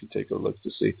so I could take a look to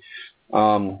see.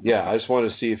 I just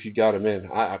wanted to see if you got them in.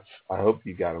 I hope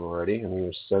you got them already. I mean,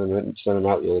 we sent them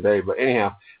out the other day. But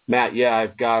anyhow, Matt, yeah,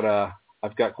 I've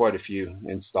got quite a few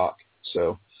in stock.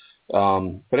 So,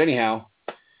 but anyhow,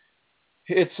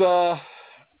 it's a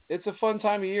fun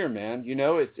time of year, man.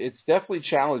 It's definitely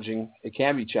challenging. It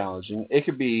can be challenging. It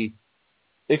could be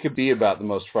about the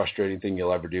most frustrating thing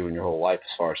you'll ever do in your whole life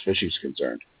as far as fishing is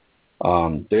concerned.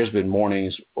 There's been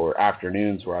mornings or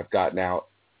afternoons where I've gotten out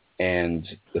and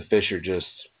the fish are just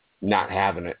not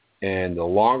having it. And the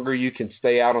longer you can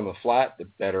stay out on the flat, the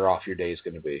better off your day is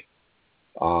going to be.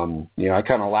 I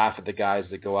kind of laugh at the guys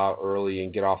that go out early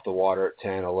and get off the water at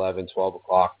 10, 11, 12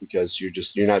 o'clock because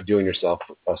you're not doing yourself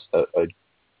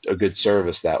a good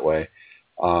service that way.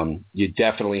 You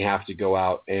definitely have to go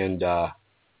out and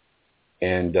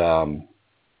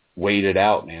wait it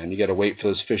out, man. You got to wait for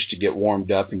those fish to get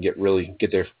warmed up and get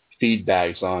their feed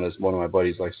bags on, as one of my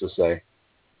buddies likes to say.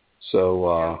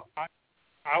 So I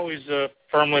always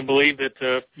firmly believe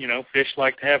that fish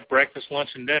like to have breakfast, lunch,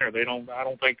 and dinner. I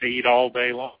don't think they eat all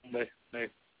day long. They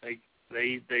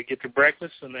get their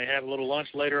breakfast and they have a little lunch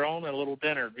later on and a little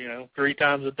dinner. 3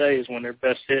 times a day is when they're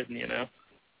best hitting.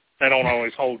 That don't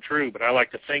always hold true, but I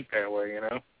like to think that way.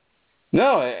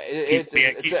 No, it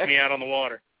keeps me out on the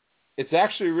water. It's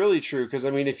actually really true because,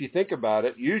 I mean, if you think about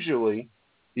it, usually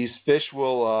these fish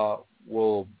will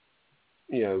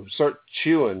start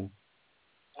chewing,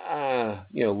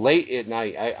 late at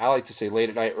night. I like to say late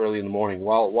at night, early in the morning.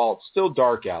 While it's still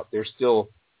dark out,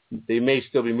 they may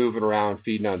still be moving around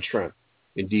feeding on shrimp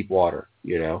in deep water,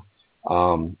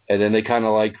 and then they kind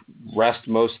of like rest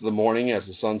most of the morning as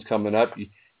the sun's coming up.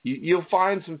 You'll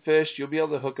find some fish. You'll be able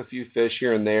to hook a few fish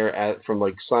here and there from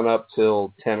like sun up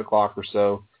till 10 o'clock or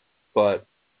so. But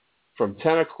from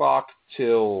 10 o'clock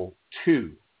till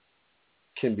 2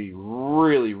 can be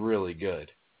really, really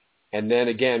good. And then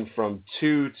again, from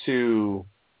 2 to,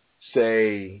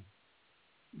 say,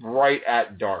 right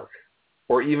at dark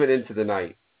or even into the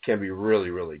night can be really,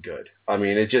 really good. I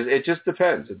mean, it just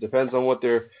depends. It depends on what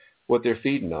they're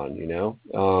feeding on,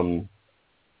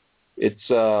 It's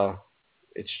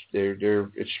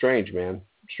strange, man.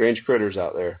 Strange critters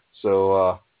out there.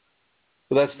 So,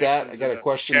 well, that's that. I got a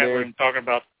question chat there. Room talking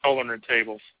about sonar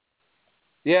tables.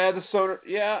 Yeah, the sonar.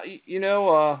 Yeah,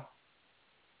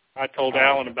 I told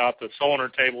Alan about the sonar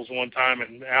tables one time,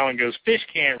 and Alan goes, "Fish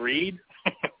can't read."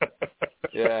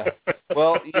 Yeah.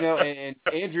 Well, and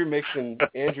Andrew Mixon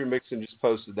just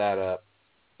posted that up,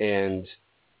 and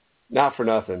not for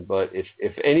nothing, but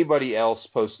if anybody else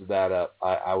posted that up,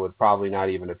 I would probably not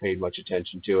even have paid much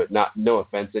attention to it. No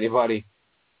offense to anybody,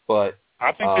 but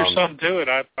I think there's something to it.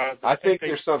 I think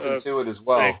there's something to it as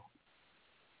well.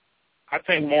 I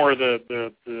think more of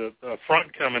the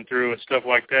front coming through and stuff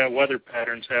like that, weather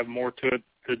patterns have more to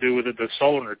do with it, the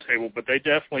sonar table, but they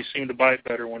definitely seem to bite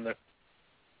better when the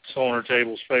sonar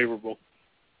table's favorable.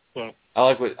 So I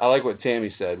like what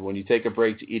Tammy said. When you take a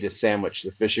break to eat a sandwich,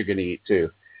 the fish are going to eat too.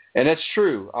 And that's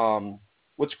true.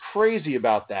 What's crazy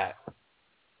about that,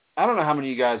 I don't know how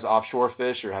many of you guys offshore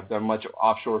fish or have done much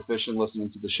offshore fishing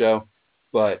listening to the show,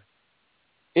 but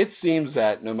it seems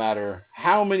that no matter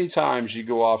how many times you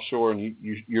go offshore and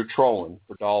you're trolling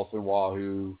for dolphin,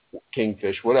 wahoo,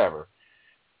 kingfish, whatever,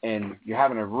 and you're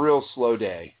having a real slow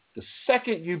day, the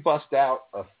second you bust out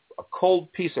a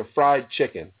cold piece of fried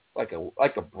chicken, like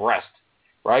a breast,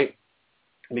 right?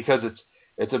 Because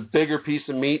it's a bigger piece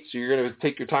of meat, so you're going to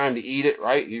take your time to eat it,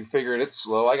 right? You figure it's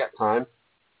slow. I got time.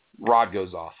 Rod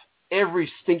goes off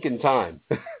every stinking time.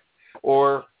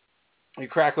 Or you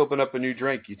crack open up a new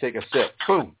drink, you take a sip,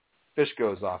 boom, fish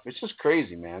goes off. It's just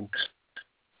crazy, man.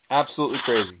 Absolutely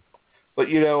crazy. But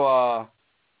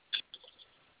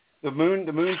the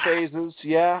moon phases.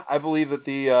 Yeah, I believe that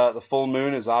the full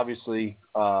moon is obviously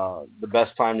the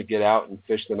best time to get out and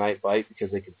fish the night bite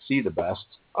because they can see the best.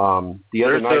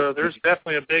 There's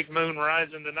definitely a big moon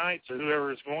rising tonight, so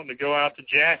whoever is wanting to go out to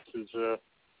Jack's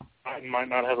might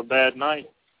not have a bad night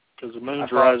because the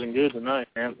moon's rising good tonight,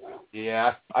 man.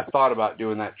 Yeah, I thought about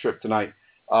doing that trip tonight,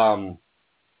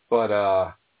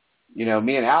 but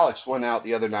me and Alex went out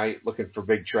the other night looking for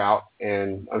big trout,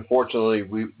 and unfortunately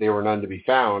they were none to be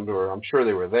found, or I'm sure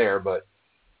they were there, but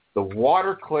the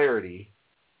water clarity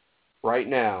right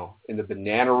now in the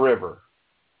Banana River,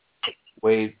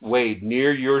 Wade,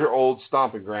 near your old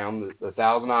stomping ground, the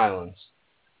Thousand Islands.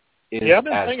 Yeah, I've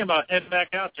been thinking about heading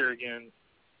back out there again.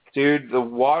 Dude, the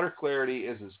water clarity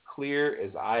is as clear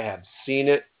as I have seen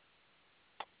it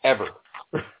ever.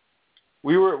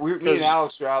 Me and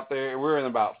Alex were out there, and we were in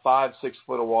about 5-6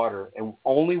 foot of water, and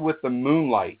only with the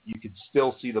moonlight you could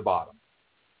still see the bottom.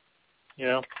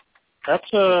 Yeah, that's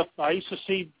I used to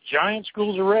see giant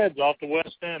schools of reds off the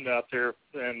west end out there,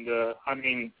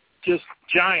 and just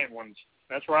giant ones.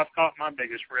 That's where I've caught my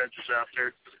biggest reds is out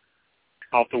there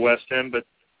off the west end. But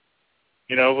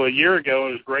a year ago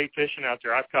it was great fishing out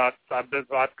there. I've caught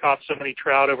so many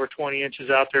trout over 20 inches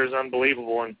out there, it's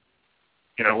unbelievable, and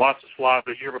lots of slot.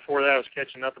 The year before that I was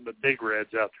catching nothing but big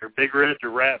reds out there, big reds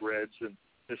or rat reds, and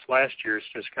this last year it's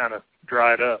just kind of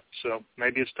dried up. So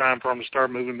maybe it's time for them to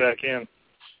start moving back in.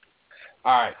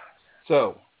 All right,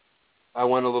 so I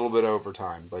went a little bit over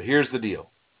time, but here's the deal.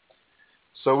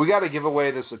 So we got to give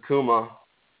away this Akuma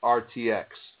RTX.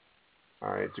 All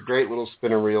right, it's a great little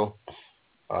spinner reel.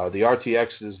 The RTX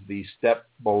is the step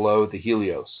below the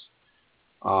Helios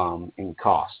in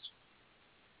cost.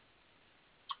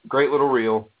 Great little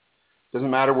reel. Doesn't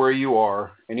matter where you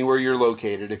are, anywhere you're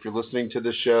located. If you're listening to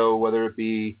the show, whether it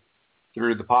be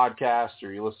through the podcast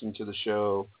or you're listening to the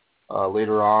show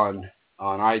later on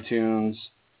iTunes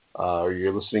or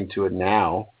you're listening to it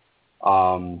now,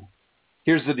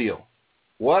 here's the deal.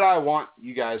 What I want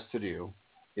you guys to do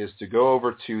is to go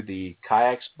over to the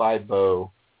Kayaks by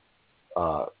Bo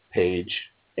page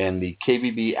and the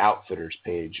KBB Outfitters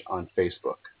page on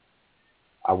Facebook.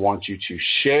 I want you to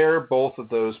share both of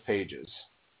those pages,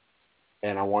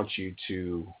 and I want you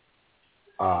to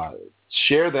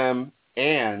share them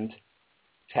and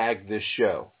tag this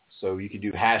show. So you can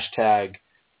do hashtag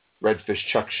Redfish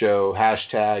Chuck Show,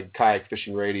 hashtag Kayak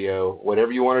Fishing Radio,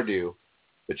 whatever you want to do.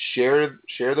 But share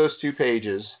those two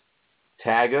pages,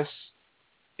 tag us,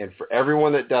 and for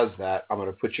everyone that does that, I'm going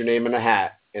to put your name in a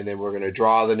hat, and then we're going to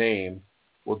draw the name.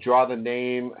 We'll draw the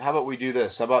name. How about we do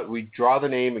this? How about we draw the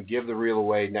name and give the reel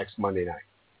away next Monday night?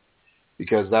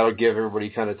 Because that'll give everybody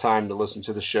kind of time to listen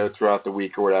to the show throughout the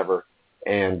week or whatever.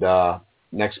 And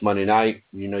next Monday night,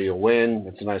 you'll win.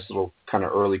 It's a nice little kind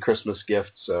of early Christmas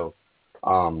gift. So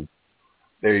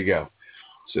there you go.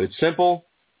 So it's simple.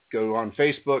 Go on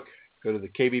Facebook. Go to the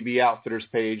KBB Outfitters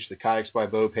page, the Kayaks by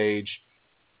Bo page,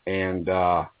 and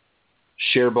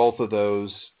share both of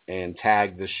those and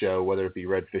tag the show, whether it be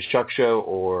Redfish Chuck Show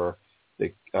or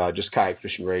the just Kayak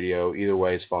Fishing Radio. Either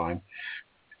way is fine.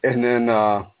 And then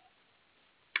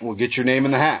we'll get your name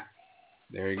in the hat.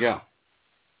 There you go.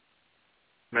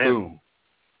 Man. Boom.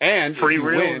 And free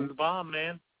reel is the bomb,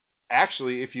 man.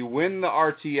 Actually, if you win the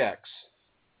RTX,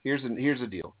 here's the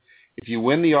deal. If you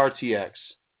win the RTX,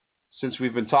 since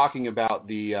we've been talking about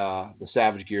the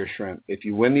Savage Gear shrimp, if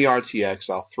you win the RTX,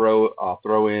 I'll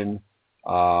throw in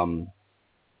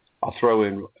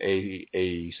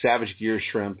a Savage Gear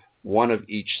shrimp, one of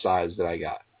each size that I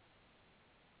got.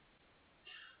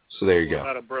 So there you go.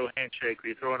 What about a bro handshake? Are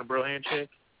you throwing a bro handshake?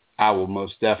 I will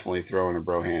most definitely throw in a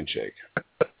bro handshake.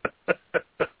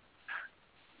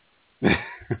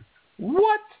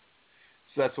 What?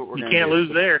 So that's what we're going to do. You can't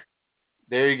lose there.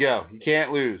 There you go. You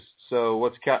can't lose. So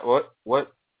what's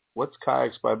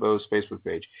Kayaks by Bo's Facebook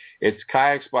page? It's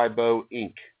Kayaks by Bo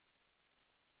Inc.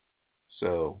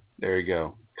 So There you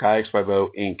go. Kayaks by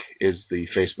Bo Inc. is the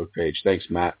Facebook page. Thanks,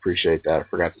 Matt. Appreciate that. I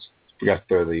forgot to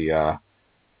throw the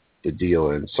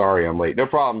deal in. Sorry I'm late. No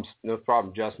problems. No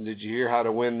problem, Justin. Did you hear how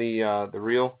to win the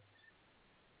reel?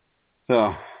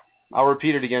 I'll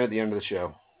repeat it again at the end of the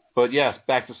show. But yes,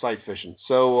 back to sight fishing.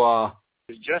 So,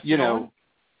 Justin on?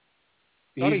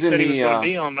 He's he said he was going to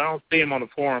be on. I don't see him on the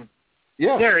forum.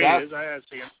 Yeah, there he is. I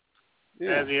see him.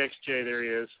 Yeah. As the XJ, there he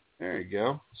is. There you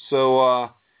go. So,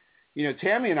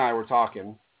 Tammy and I were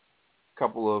talking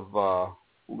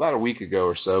about a week ago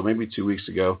or so, maybe 2 weeks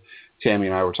ago. Tammy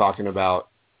and I were talking about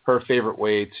her favorite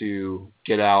way to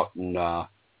get out and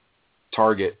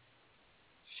target,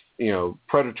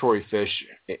 predatory fish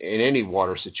in any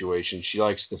water situation. She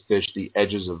likes to fish the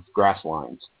edges of grass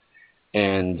lines.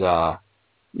 And,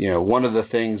 one of the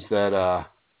things that,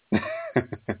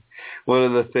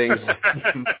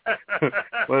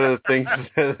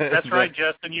 That's right,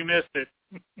 Justin, you missed it.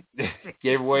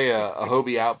 Gave away a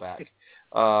Hobie Outback.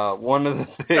 One of the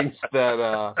things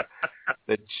that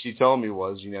she told me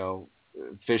was,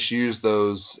 fish use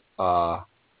those, I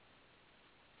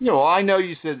know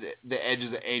you said the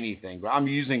edges of anything, but I'm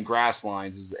using grass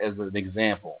lines as an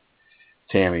example,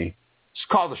 Tammy. Just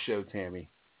call the show, Tammy.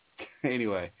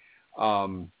 Anyway,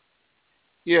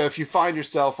 if you find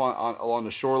yourself along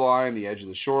the shoreline, the edge of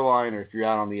the shoreline, or if you're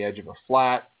out on the edge of a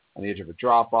flat, on the edge of a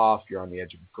drop-off, you're on the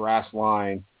edge of a grass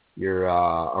line, you're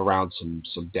around some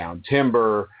down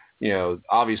timber,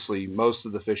 obviously most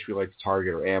of the fish we like to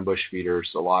target are ambush feeders.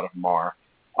 A lot of them are.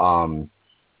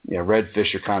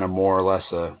 Redfish are kind of more or less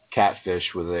a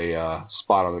catfish with a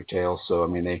spot on their tail. So, I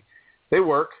mean, they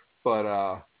work, but,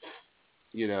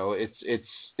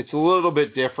 it's a little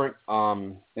bit different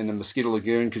in the Mosquito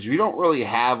Lagoon because we don't really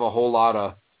have a whole lot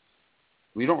of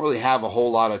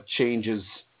changes.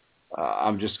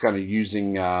 I'm just kind of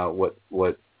using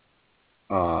what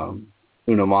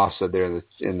Uno Moss said there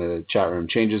in the chat room,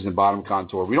 changes in bottom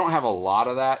contour. We don't have a lot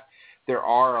of that. There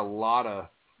are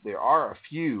a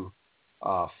few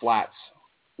flats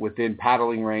within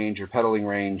paddling range or pedaling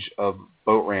range of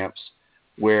boat ramps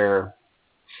where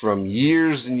from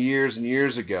years and years and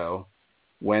years ago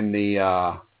when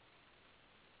the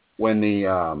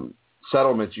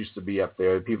settlements used to be up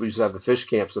there, people used to have the fish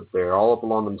camps up there all up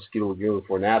along the Mosquito Lagoon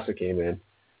before NASA came in.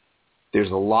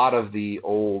 There's a lot of the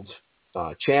old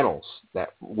channels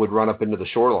that would run up into the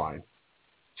shoreline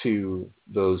to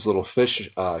those little fish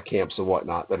camps and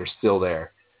whatnot that are still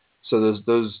there. So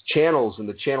those channels and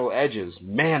the channel edges,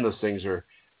 man, those things are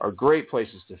great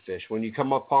places to fish. When you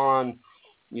come upon,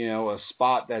 a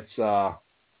spot that's a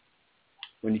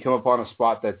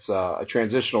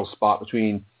transitional spot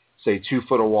between, say, 2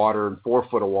 foot of water and 4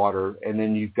 foot of water, and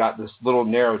then you've got this little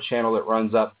narrow channel that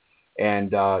runs up,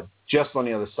 and just on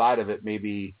the other side of it,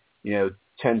 maybe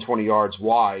 10, 20 yards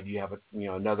wide, you have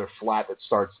another flat that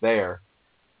starts there.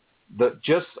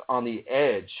 Just on the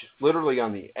edge, literally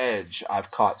on the edge, I've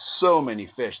caught so many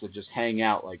fish that just hang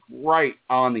out like right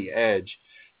on the edge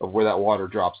of where that water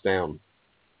drops down.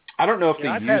 I don't know if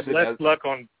I've had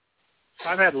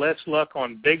less luck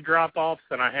on big drop-offs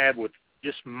than I had with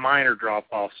just minor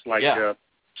drop-offs, like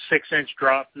 6-inch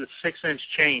drop, the 6-inch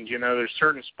change. There's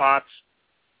certain spots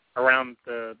around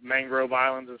the mangrove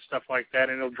islands and stuff like that,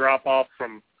 and it'll drop off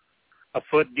from a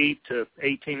foot deep to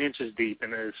 18 inches deep,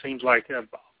 and it seems like I've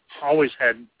always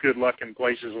had good luck in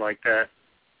places like that.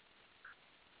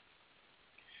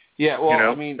 Yeah,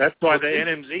 well, that's why the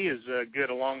NMZ is good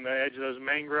along the edge of those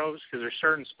mangroves, because there's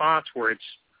certain spots where it's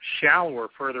shallower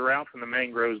further out from the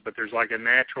mangroves, but there's like a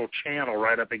natural channel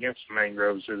right up against the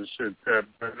mangroves. It's a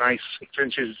nice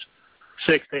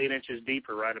 6 to 8 inches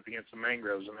deeper right up against the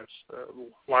mangroves, and it's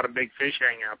a lot of big fish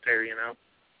hang out there,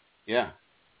 Yeah.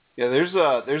 Yeah, there's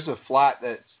a flat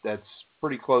that's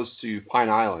pretty close to Pine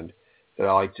Island that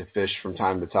I like to fish from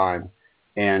time to time,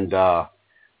 and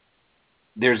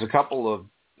there's a couple of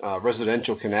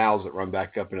residential canals that run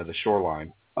back up into the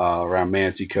shoreline around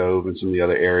Manatee Cove and some of the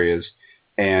other areas,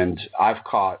 and I've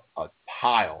caught a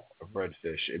pile of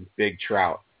redfish and big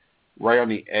trout right on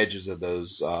the edges of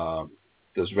those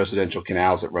residential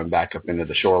canals that run back up into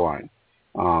the shoreline.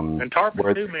 And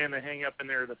tarpon too, man, they hang up in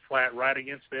there, the flat right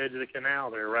against the edge of the canal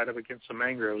there, right up against the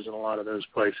mangroves in a lot of those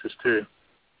places too.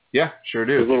 Yeah, sure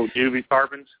do. The little juvie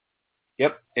tarpons.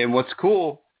 Yep, and what's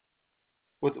cool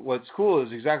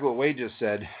is exactly what Wade just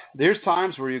said. There's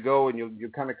times where you go and you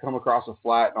kind of come across a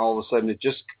flat, and all of a sudden it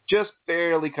just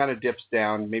barely kind of dips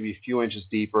down, maybe a few inches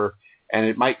deeper, and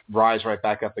it might rise right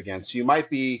back up again. So you might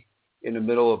be in the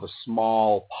middle of a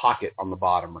small pocket on the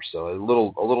bottom or so, a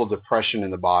little depression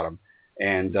in the bottom.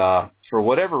 And for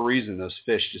whatever reason, those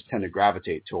fish just tend to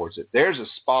gravitate towards it. There's a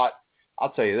spot I'll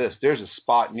tell you this, there's a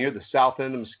spot near the south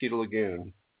end of Mosquito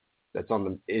Lagoon that's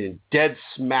in dead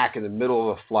smack in the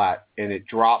middle of a flat, and it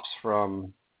drops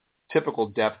from typical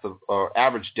depth or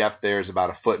average depth there is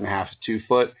about 1.5 to 2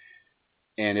 foot.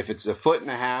 And if it's 1.5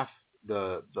 feet,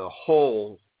 the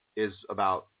hole is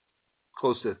about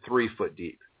close to 3 foot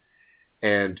deep.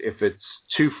 And if it's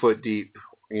 2 foot deep,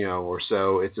 or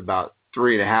so, it's about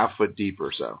 3.5 foot deep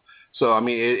or so. So, I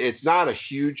mean, it's not a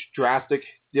huge drastic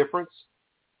difference,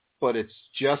 but it's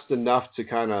just enough to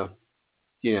kind of,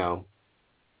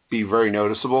 be very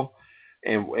noticeable.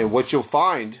 And what you'll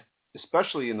find,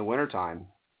 especially in the wintertime,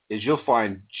 is you'll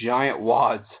find giant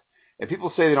wads. And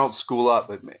people say they don't school up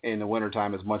in the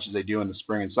wintertime as much as they do in the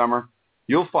spring and summer.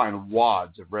 You'll find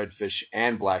wads of redfish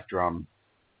and black drum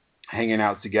hanging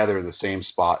out together in the same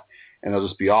spot. And they'll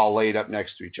just be all laid up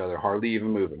next to each other, hardly even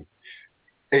moving.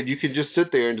 And you can just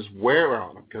sit there and just wear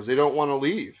on them because they don't want to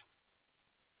leave.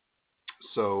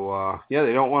 So,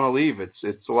 they don't want to leave.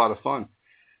 It's a lot of fun.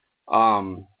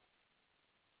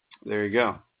 There you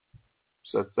go.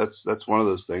 So that's one of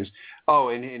those things. Oh,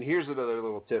 and here's another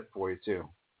little tip for you too.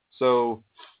 So,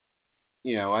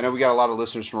 I know we got a lot of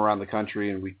listeners from around the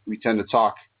country, and we tend to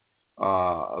talk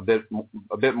a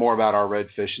bit more about our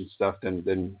redfish and stuff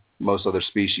than most other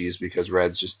species, because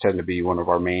reds just tend to be one of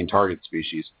our main target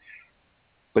species.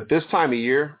 But this time of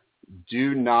year,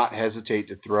 do not hesitate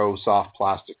to throw soft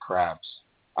plastic crabs.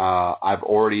 I've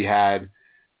already had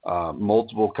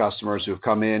multiple customers who have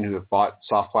come in who have bought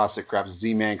soft plastic crabs,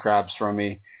 Z-Man crabs from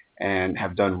me, and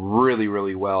have done really,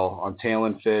 really well on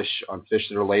tailing fish, on fish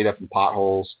that are laid up in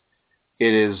potholes.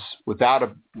 It is without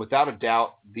a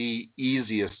doubt the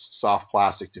easiest soft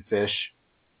plastic to fish.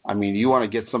 I mean, you want to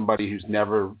get somebody who's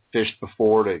never fished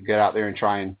before to get out there and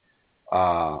try and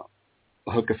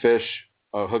hook a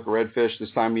redfish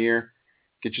this time of year.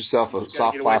 Get yourself a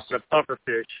soft plastic. Puffer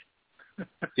fish.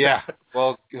 Yeah,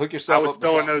 well, hook yourself up. I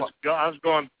was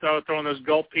throwing those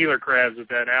Gulf peeler crabs at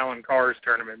that Alan Carr's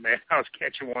tournament, man. I was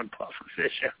catching one puffer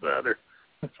fish after the other.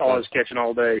 That's all I was catching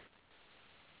all day.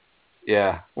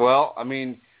 Yeah, well, I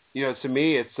mean, to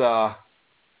me,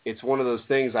 it's one of those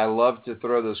things. I love to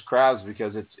throw those crabs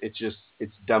because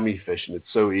it's dummy fishing.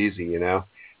 It's so easy, and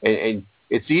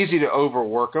it's easy to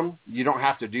overwork them. You don't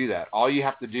have to do that. All you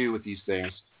have to do with these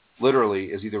things, literally,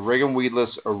 is either rig them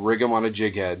weedless or rig them on a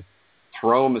jig head.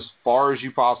 Throw them as far as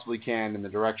you possibly can in the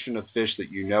direction of fish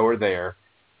that you know are there,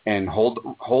 and hold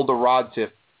the rod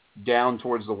tip down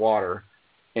towards the water,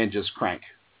 and just crank.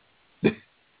 That's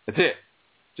it.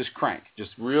 Just crank.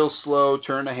 Just real slow.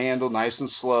 Turn the handle nice and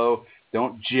slow.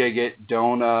 Don't jig it.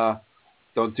 Don't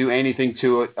do anything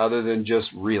to it other than just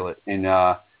reel it. And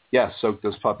soak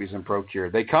those puppies in Procure.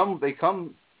 They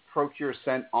come Procure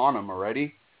scent on them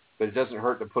already, but it doesn't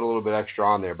hurt to put a little bit extra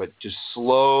on there. But just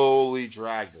slowly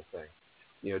drag the thing.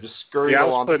 Just scurry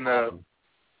along the bottom.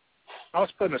 I was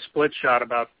putting a split shot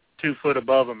about 2 foot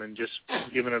above them and just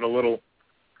giving it a little.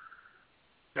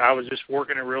 I was just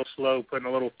working it real slow, putting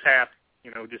a little tap,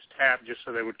 just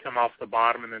so they would come off the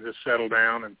bottom and then just settle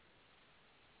down.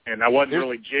 And I wasn't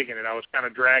really jigging it. I was kind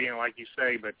of dragging it, like you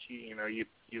say, but you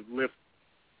lift.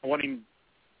 I wasn't even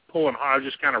pulling hard. I was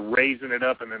just kind of raising it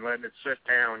up and then letting it sit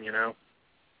down,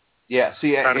 Yeah,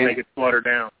 see, trying to make it flutter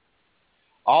down.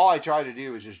 All I try to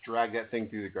do is just drag that thing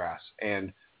through the grass.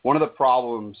 And one of the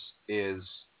problems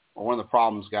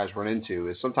guys run into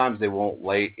is sometimes they won't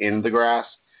lay in the grass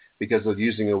because of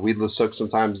using a weedless hook.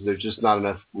 Sometimes there's just not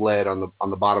enough lead on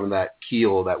the bottom of that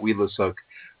keel, that weedless hook,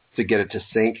 to get it to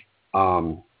sink.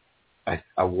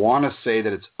 I want to say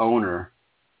that its owner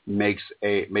makes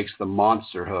the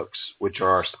monster hooks, which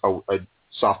are a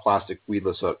soft plastic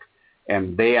weedless hook,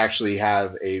 and they actually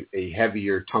have a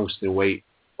heavier tungsten weight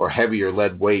or heavier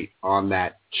lead weight on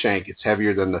that shank. It's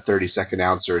heavier than the 32nd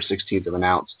ounce or 16th of an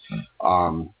ounce.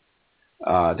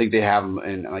 I think they have them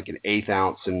in like an 1/8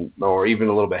 ounce or even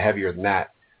a little bit heavier than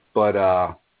that. But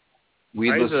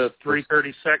weedless. I use a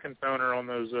 3/32 owner on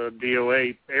those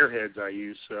DOA airheads I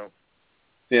use. So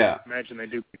yeah, imagine they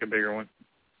do pick a bigger one.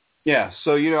 Yeah,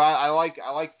 so I like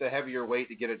the heavier weight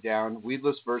to get it down.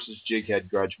 Weedless versus jig head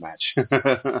grudge match.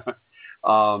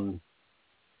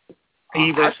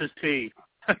 E versus T.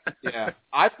 Yeah,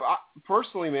 I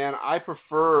personally, man, I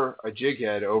prefer a jig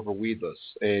head over weedless,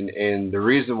 and the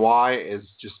reason why is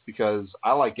just because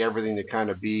I like everything to kind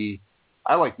of be.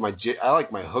 I like my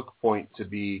hook point to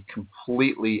be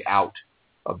completely out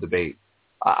of the bait.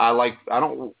 I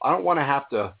don't want to have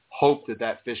to hope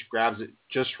that fish grabs it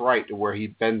just right to where he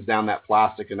bends down that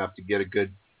plastic enough to get a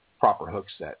good proper hook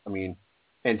set. I mean,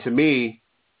 and to me,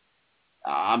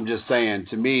 I'm just saying,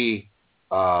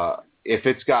 if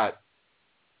it's got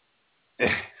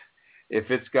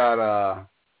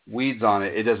weeds on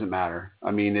it, it doesn't matter.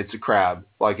 I mean, it's a crab.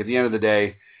 Like at the end of the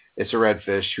day, it's a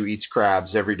redfish who eats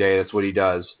crabs every day. That's what he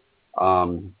does.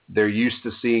 They're used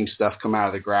to seeing stuff come out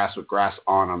of the grass with grass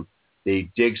on them.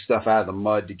 They dig stuff out of the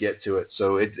mud to get to it.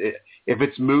 So if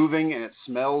it's moving and it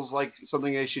smells like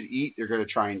something they should eat, they're going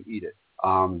to try and eat it.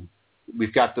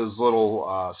 We've got those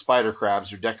little spider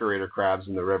crabs or decorator crabs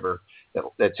in the river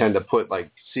that tend to put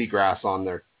like seagrass on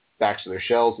their backs of their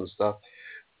shells and stuff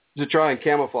to try and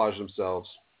camouflage themselves.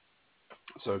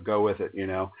 So go with it, you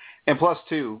know. And plus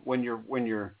too, when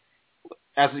you're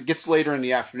as it gets later in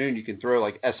the afternoon, you can throw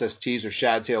like SSTs or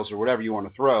shad tails or whatever you want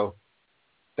to throw.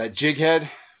 That jig head,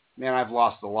 man, I've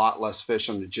lost a lot less fish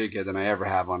on the jig head than I ever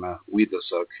have on a weedless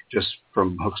hook, just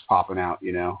from hooks popping out,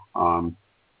 you know.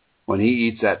 When he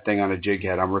eats that thing on a jig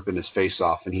head, I'm ripping his face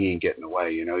off, and he ain't getting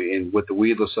away, you know. And with the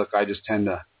weedless hook, I tend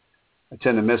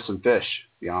to miss some fish,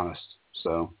 to be honest.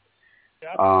 So.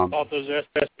 Yeah, I thought those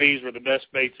SSBs were the best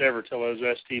baits ever till those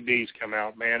STBs come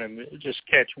out, man, and just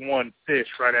catch one fish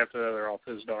right after the other off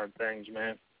those darn things,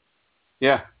 man.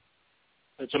 Yeah.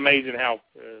 It's amazing how,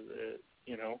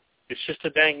 you know, it's just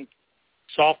a dang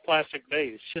soft plastic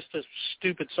bait. It's just a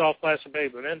stupid soft plastic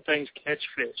bait, but then things catch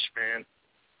fish, man.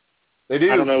 They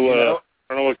do. I don't know,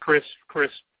 I don't know what Chris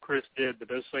did, but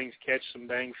those things catch some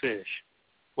dang fish.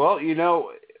 Well, you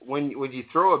know, when you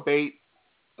throw a bait,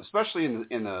 especially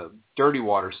in a dirty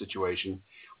water situation,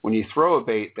 when you throw a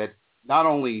bait that not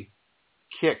only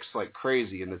kicks like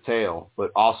crazy in the tail, but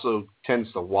also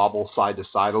tends to wobble side to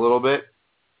side a little bit,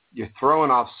 you're throwing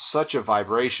off such a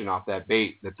vibration off that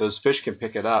bait that those fish can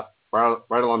pick it up right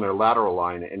along their lateral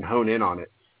line and hone in on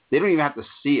it. They don't even have to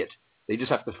see it. They just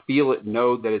have to feel it,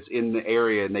 know that it's in the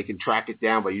area, and they can track it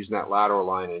down by using that lateral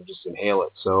line and just inhale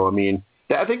it. So, I mean,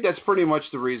 I think that's pretty much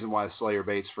the reason why Slayer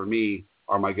baits for me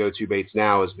are my go-to baits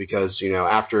now, is because, you know,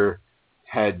 after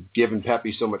had given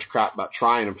Peppy so much crap about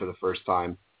trying them for the first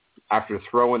time, after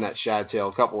throwing that shad tail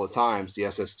a couple of times, the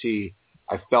SST,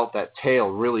 I felt that tail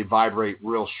really vibrate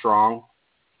real strong.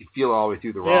 You feel it all the way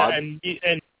through the rod.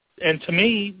 Yeah, and to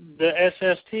me, the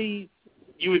SST,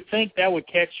 you would think that would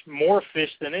catch more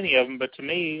fish than any of them, but to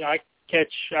me,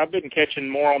 I've been catching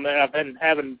more on that. I've been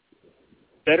having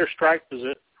better strike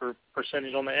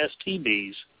percentage on the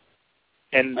STBs.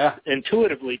 And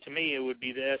intuitively, to me, it would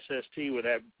be the SST with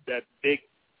that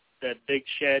big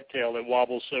shad tail that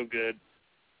wobbles so good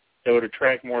that would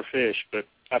attract more fish. But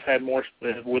I've had more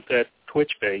with that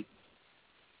twitch bait.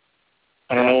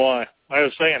 I don't know why. I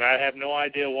was saying I have no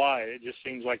idea why. It just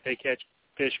seems like they catch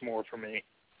fish more for me.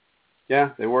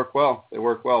 Yeah, they work well.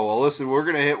 Well, listen, we're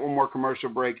going to hit one more commercial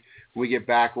break. When we get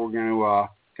back, we're going to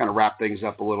kind of wrap things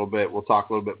up a little bit. We'll talk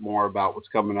a little bit more about what's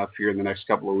coming up here in the next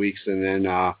couple of weeks, and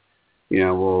then you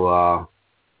know, we'll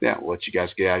let you guys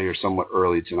get out of here somewhat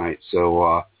early tonight.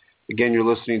 So, again, you're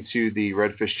listening to the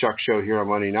Redfish Chuck Show here on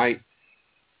Monday night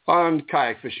on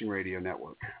Kayak Fishing Radio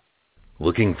Network.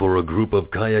 Looking for a group of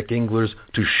kayak anglers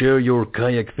to share your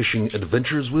kayak fishing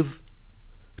adventures with?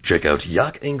 Check out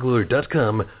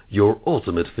yakangler.com, your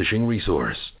ultimate fishing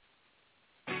resource.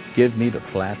 Give me the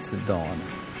flats at dawn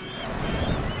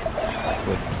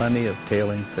with plenty of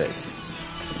tailing fish.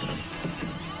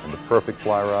 And the perfect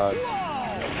fly rod.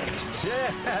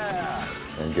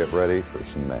 Yeah! And get ready for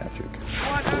some magic.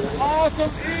 What an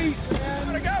awesome eat,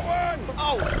 man! I got one!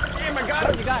 Oh, damn, I got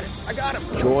him. You got it. I got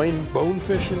him. Join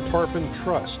Bonefish and Tarpon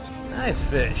Trust Nice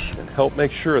fish. and help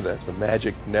make sure that the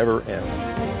magic never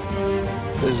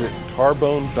ends. Visit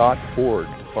tarbone.org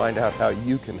to find out how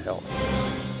you can help.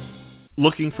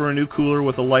 Looking for a new cooler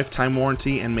with a lifetime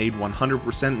warranty and made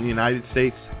 100% in the United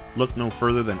States? Look no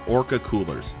further than Orca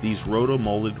coolers. These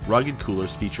roto-molded, rugged coolers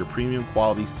feature premium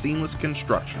quality, seamless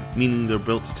construction, meaning they're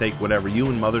built to take whatever you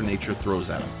and Mother Nature throws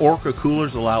at them. Orca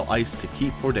coolers allow ice to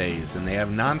keep for days, and they have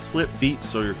non-slip feet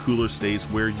so your cooler stays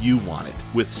where you want it.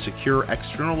 With secure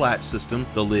external latch system,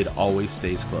 the lid always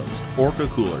stays closed. Orca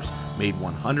coolers, made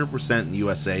 100% in the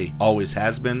USA, always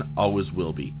has been, always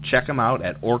will be. Check them out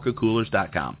at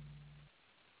orcacoolers.com.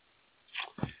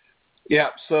 Yeah,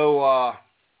 so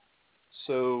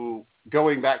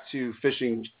going back to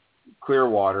fishing clear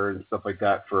water and stuff like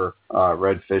that for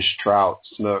redfish, trout,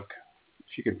 snook,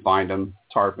 if you can find them,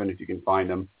 tarpon, if you can find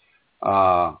them.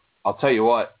 I'll tell you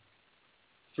what,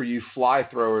 for you fly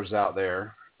throwers out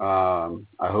there, I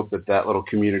hope that little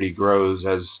community grows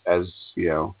as you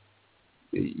know,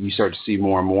 you start to see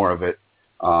more and more of it.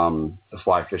 The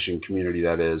fly fishing community,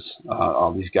 that is.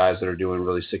 All these guys that are doing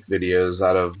really sick videos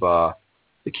out of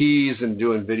the Keys and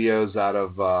doing videos out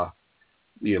of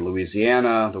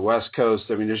Louisiana, the West Coast.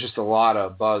 I mean, there's just a lot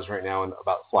of buzz right now about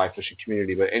the fly fishing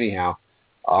community. But anyhow,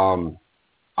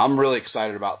 I'm really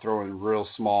excited about throwing real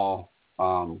small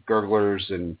gurglers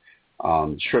and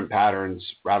shrimp patterns,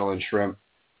 rattling shrimp,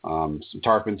 some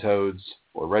tarpon toads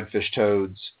or redfish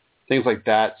toads, things like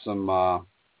that. Some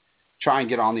try and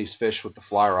get on these fish with the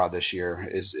fly rod this year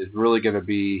is really going to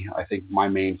be, I think, my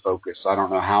main focus. I don't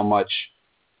know how much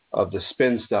of the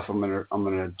spin stuff I'm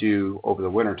gonna do over the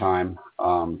wintertime.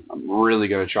 I'm really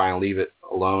going to try and leave it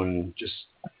alone and just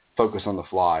focus on the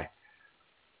fly.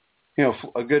 You know,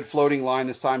 a good floating line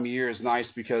this time of year is nice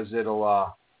because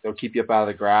it'll keep you up out of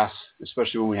the grass,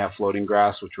 especially when we have floating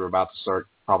grass, which we're about to start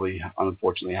probably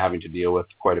unfortunately having to deal with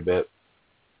quite a bit.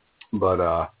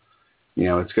 But you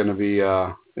know, it's going to be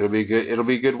it'll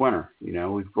be a good winter. You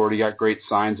know, we've already got great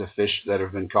signs of fish that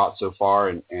have been caught so far,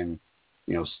 and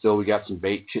you know, still we got some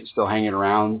bait still hanging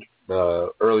around.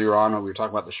 Earlier on when we were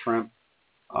talking about the shrimp,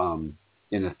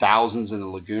 in the thousands in the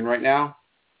lagoon right now.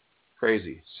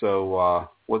 Crazy. So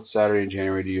what Saturday in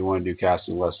January do you want to do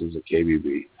casting lessons at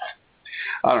KBB?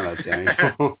 I don't know, Tammy.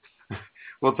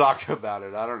 We'll talk about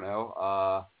it. I don't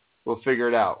know. We'll figure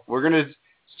it out. We're going to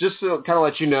just to kind of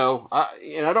let you know,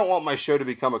 and I don't want my show to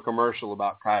become a commercial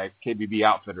about KBB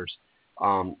Outfitters.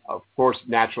 Of course,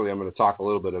 naturally, I'm going to talk a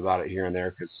little bit about it here and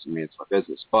there because, I mean, it's my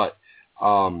business. But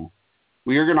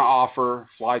we are going to offer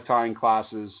fly tying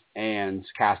classes and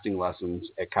casting lessons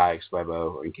at Kayaks by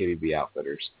Bo and KBB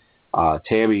Outfitters.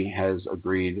 Tammy has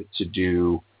agreed to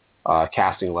do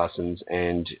casting lessons,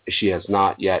 and she has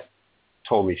not yet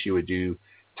told me she would do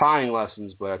tying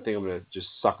lessons, but I think I'm going to just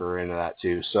suck her into that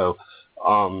too. So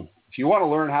if you want to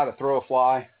learn how to throw a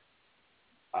fly,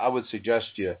 I would suggest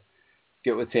you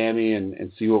get with Tammy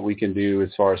and see what we can do as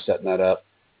far as setting that up.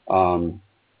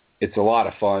 It's a lot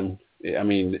of fun. I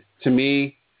mean, to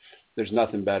me, there's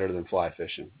nothing better than fly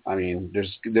fishing. I mean,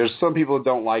 there's some people that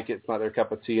don't like it. It's not their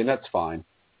cup of tea, and that's fine.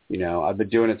 You know, I've been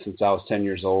doing it since I was 10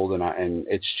 years old, and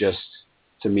it's just,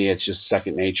 to me, it's just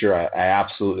second nature. I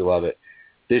absolutely love it.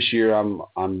 This year, I'm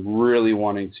really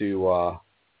wanting to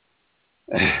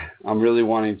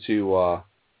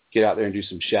get out there and do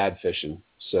some shad fishing.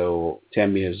 So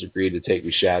Tammy has agreed to take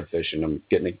me shad fishing. I'm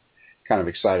getting kind of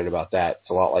excited about that. It's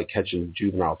a lot like catching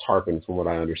juvenile tarpon, from what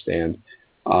I understand.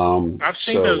 I've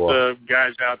seen those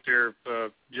guys out there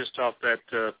just off that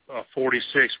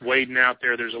 46 wading out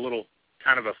there. There's a little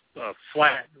kind of a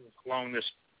flat along this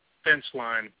fence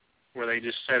line where they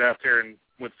just sit out there and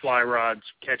with fly rods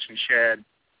catching shad.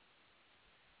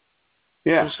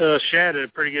 Yeah. Those shad are a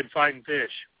pretty good fighting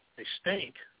fish. They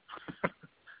stink.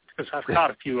 Because I've caught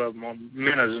a few of them on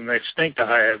minnows, and they stink to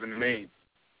high heaven to me.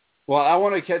 Well, I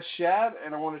want to catch shad,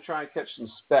 and I want to try and catch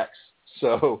some specks.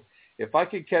 So if I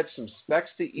could catch some specks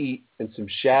to eat and some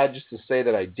shad just to say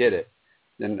that I did it,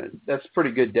 then that's a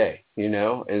pretty good day, you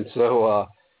know? And so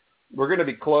we're going to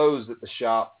be closed at the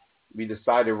shop. We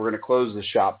decided we're going to close the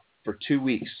shop for 2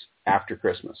 weeks after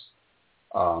Christmas.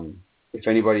 If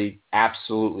anybody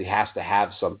absolutely has to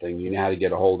have something, you know how to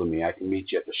get a hold of me. I can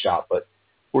meet you at the shop. But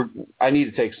I need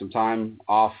to take some time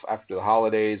off after the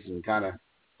holidays and kind of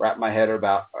wrap my head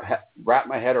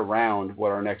around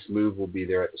what our next move will be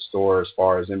there at the store as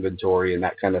far as inventory and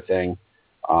that kind of thing.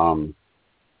 I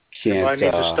need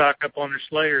to stock up on their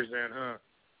slayers then, huh?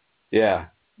 Yeah.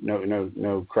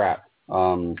 No crap.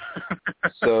 So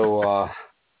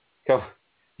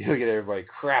you look at everybody,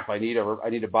 crap, I need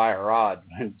to buy a rod.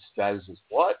 And Spaz says,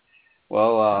 what?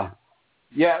 Well,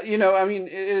 yeah, you know, I mean,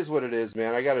 it is what it is,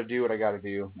 man. I got to do what I got to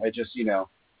do. I just, you know,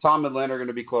 Tom and Lynn are going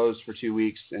to be closed for 2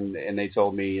 weeks, and they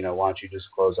told me, you know, why don't you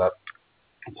just close up?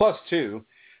 Plus, too,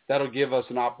 that'll give us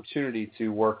an opportunity to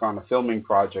work on a filming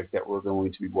project that we're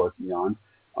going to be working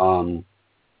on.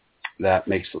 That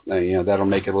makes, you know, that'll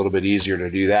make it a little bit easier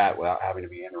to do that without having to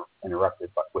be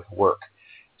interrupted with work.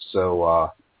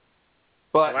 So,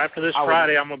 but after this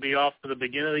Friday, I'm going to be off for the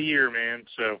beginning of the year, man.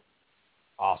 So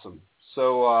awesome.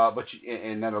 So,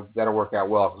 and that'll work out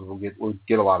well because we'll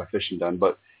get a lot of fishing done.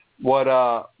 But what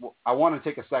I want to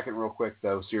take a second, real quick,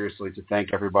 though, seriously, to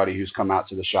thank everybody who's come out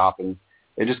to the shop and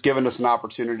just given us an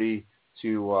opportunity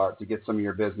to get some of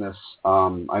your business.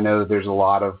 I know that there's a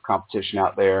lot of competition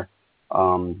out there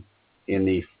in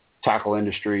the tackle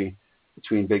industry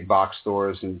between big box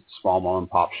stores and small mom and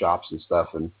pop shops and stuff.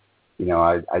 And you know,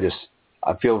 I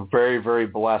feel very, very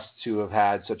blessed to have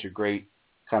had such a great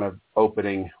kind of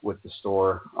opening with the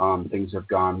store. Things have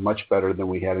gone much better than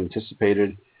we had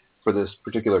anticipated for this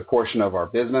particular portion of our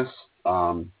business.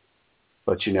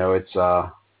 But you know,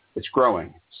 it's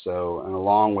growing. So, and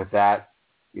along with that,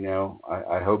 you know,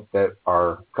 I hope that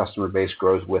our customer base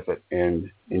grows with it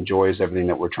and enjoys everything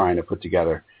that we're trying to put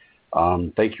together.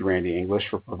 Thank you, Randy English,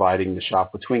 for providing the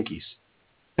shop with Twinkies.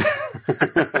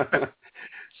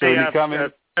 So hey, you come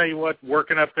in. tell you what,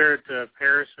 working up there at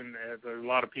Paris, and a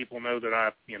lot of people know that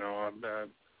I'm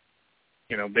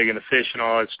big into fish and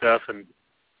all that stuff, and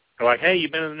they're like, hey, you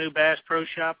been in the new Bass Pro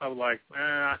Shop? I was like,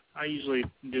 I usually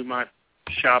do my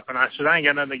shopping. I said, I ain't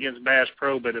got nothing against Bass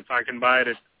Pro, but if I can buy it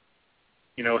at,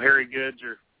 Harry Goods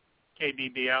or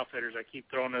KBB Outfitters, I keep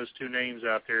throwing those two names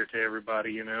out there to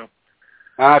everybody,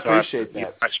 I appreciate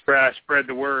that. I spread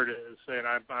the word, saying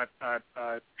I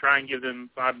try and give them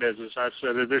my business. I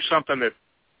said, if there's something that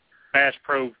Bass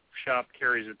Pro Shop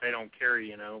carries that they don't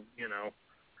carry,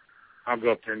 I'll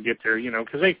go up there and get there,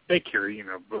 because they carry,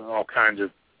 all kinds of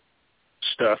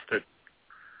stuff that,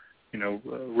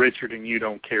 Richard and you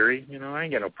don't carry. I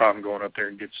ain't got no problem going up there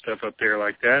and get stuff up there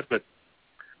like that. But,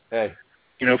 hey,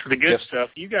 for the good stuff,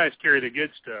 you guys carry the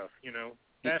good stuff,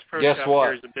 Bass Pro Shop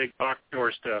carries the big box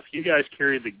store stuff. You guys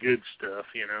carry the good stuff,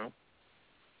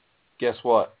 Guess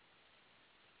what?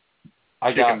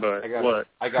 I got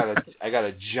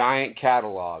a giant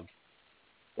catalog.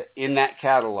 In that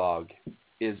catalog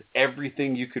is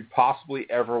everything you could possibly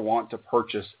ever want to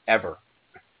purchase ever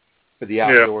for the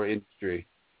outdoor industry.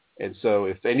 And so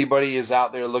if anybody is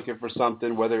out there looking for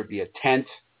something, whether it be a tent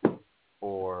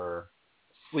or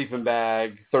sleeping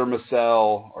bag,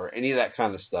 thermocell, or any of that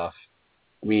kind of stuff,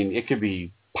 I mean, it could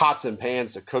be pots and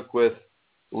pans to cook with.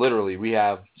 Literally, we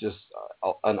have just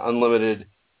an unlimited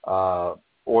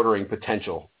ordering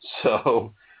potential.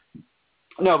 So,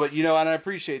 no, but, and I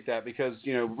appreciate that because,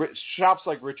 shops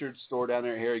like Richard's store down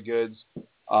there at Harry Goods,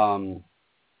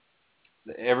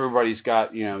 everybody's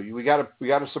got, we got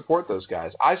to support those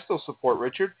guys. I still support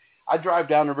Richard. I drive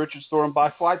down to Richard's store and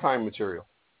buy fly tying material.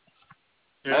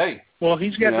 Yeah. Hey. Well,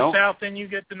 he's got the south end, you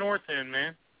get the north end,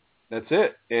 man. That's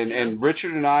it. And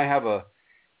Richard and I have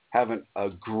an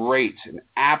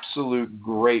absolute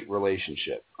great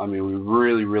relationship. I mean, we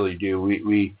really, really do.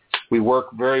 We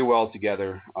work very well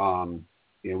together.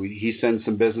 He sends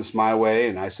some business my way,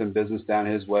 and I send business down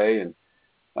his way, and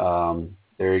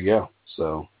there you go.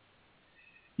 So,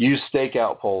 use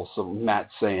stakeout pole. So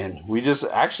Matt's saying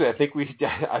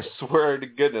I swear to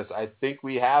goodness, I think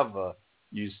we have a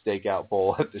used stakeout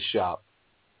pole at the shop.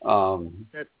 I'm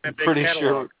pretty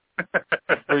sure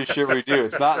we do.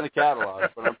 It's not in the catalog,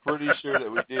 but I'm pretty sure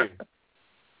that we do.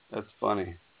 That's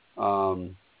funny.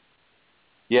 Randy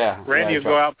will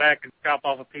go out back and chop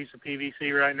off a piece of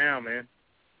PVC right now, man.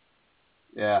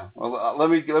 Yeah. Well, let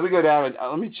me go down and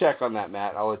let me check on that,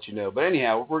 Matt. I'll let you know. But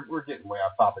anyhow, we're getting way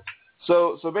off topic.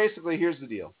 So basically, here's the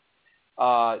deal.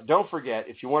 Don't forget,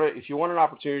 if you want an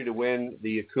opportunity to win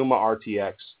the Akuma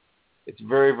RTX, it's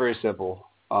very, very simple.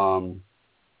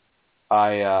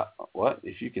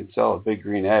 If you can sell a big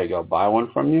green egg, I'll buy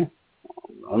one from you.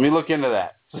 Let me look into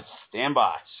that. Stand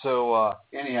by. So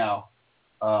anyhow,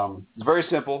 it's very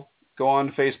simple. Go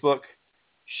on Facebook,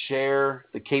 share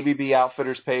the KBB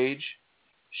Outfitters page,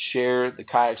 share the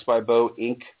Kayaks by Boat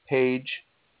Inc. page,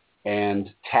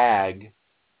 and tag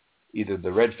either the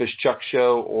Redfish Chuck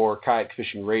Show or Kayak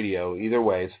Fishing Radio. Either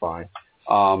way is fine.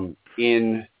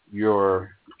 In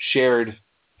your shared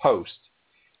post.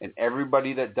 And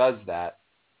everybody that does that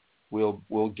will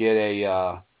get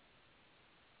a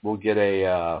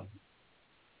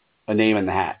name in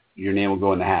the hat. Your name will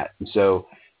go in the hat. And so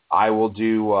I'll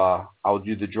do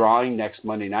the drawing next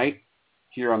Monday night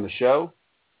here on the show.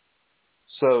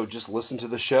 So just listen to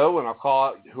the show, and I'll call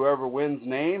out whoever wins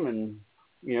name, and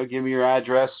give me your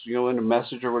address, in a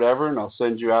message or whatever, and I'll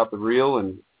send you out the reel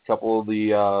and a couple of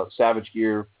the Savage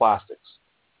Gear plastics.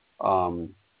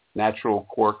 Natural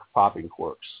cork popping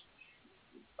corks.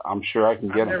 I'm sure I can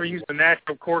get them. I've never used a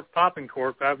natural cork popping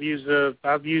cork. I've used a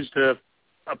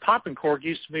popping cork.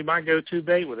 Used to be my go-to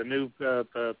bait with a new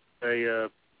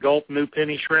gulp new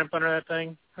penny shrimp under that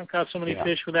thing. I've caught so many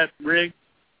fish with that rig.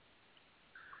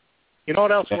 You know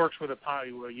what else works with a pot?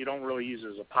 Well, you don't really use it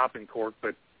as a popping cork,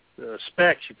 but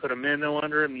specs, you put a minnow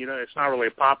under them. It's not really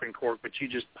a popping cork, but you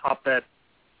just pop that.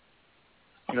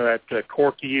 That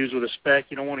cork you use with a spec,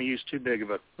 you don't want to use too big of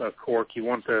a cork. You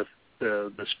want the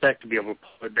spec to be able to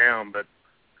pull it down. But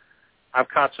I've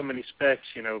caught so many specs,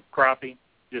 crappie,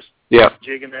 just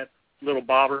jigging that little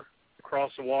bobber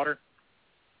across the water.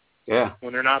 Yeah.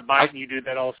 When they're not biting, you do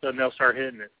that, all of a sudden they'll start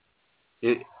hitting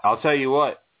it. I'll tell you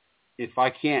what, if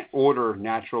I can't order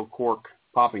natural cork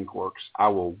popping corks, I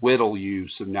will whittle you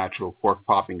some natural cork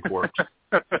popping corks.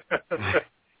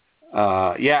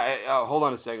 Hold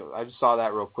on a second. I just saw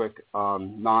that real quick.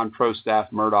 Non-pro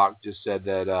staff Murdoch just said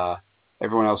that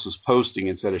everyone else was posting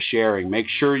instead of sharing. Make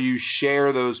sure you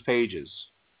share those pages.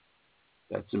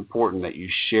 That's important that you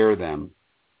share them.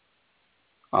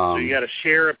 So you got to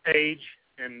share a page,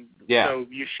 and so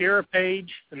you share a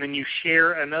page, and then you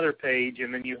share another page,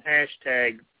 and then you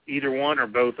hashtag Either one or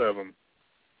both of them?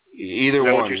 Either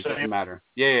one, it doesn't matter.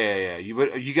 Yeah.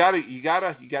 You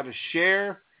gotta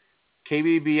share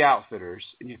KBB Outfitters,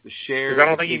 and you have to share. Because I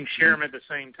don't think you can share them at the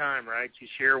same time, right? You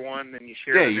share one, then you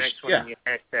share the next one, and you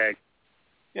hashtag.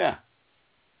 Yeah.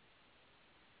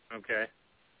 Okay.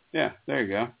 Yeah, there you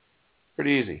go.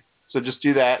 Pretty easy. So just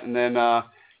do that, and then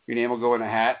your name will go in a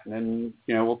hat, and then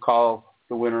we'll call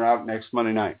the winner out next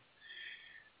Monday night.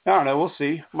 I don't know. We'll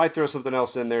see. Might throw something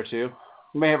else in there too.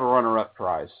 We may have a runner-up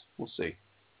prize. We'll see.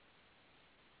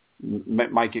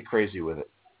 Might get crazy with it.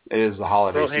 It is the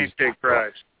holiday season. Handshake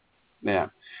prize. Yeah.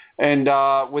 And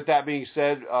with that being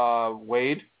said,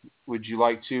 Wade, would you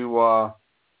like to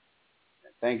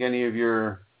thank any of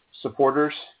your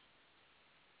supporters?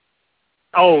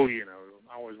 Oh, I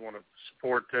always want to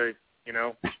support, I'm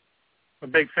a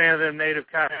big fan of them native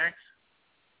kayaks.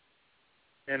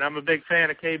 And I'm a big fan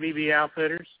of KBB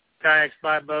Outfitters, Kayaks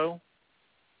by Bo,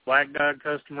 Black Dog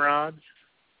Custom Rods.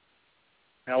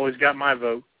 I always got my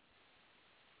vote.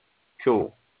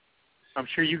 Cool. I'm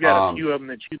sure you got a few of them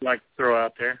that you'd like to throw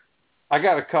out there. I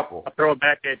got a couple. I'll throw it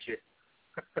back at you.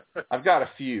 I've got a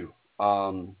few.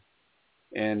 These.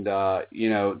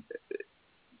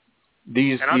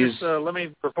 And I'll just let me,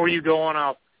 before you go on,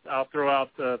 I'll throw out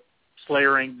the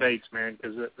Slayer Inc. Baits, man,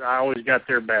 because I always got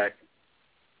their back.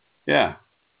 Yeah.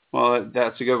 Well,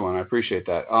 that's a good one. I appreciate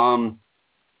that.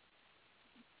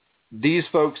 These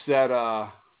folks that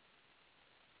I'm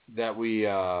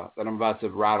about to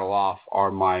rattle off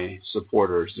are my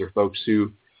supporters. They're folks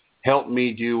who help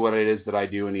me do what it is that I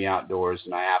do in the outdoors,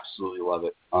 and I absolutely love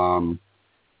it.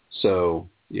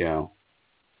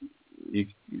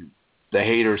 The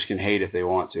haters can hate if they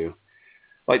want to. I'd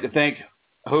like to thank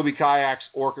Hobie Kayaks,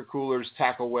 Orca Coolers,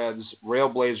 Tackle Webs,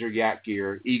 Railblazer Yak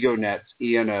Gear, Ego Nets,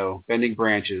 E&O, Bending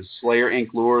Branches, Slayer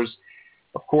Inc. Lures,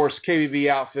 of course, KBB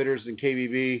Outfitters and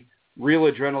KBB,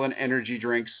 Real Adrenaline Energy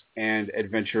Drinks, and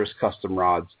Adventurous Custom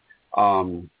Rods.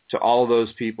 To all of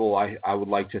those people, I would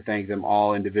like to thank them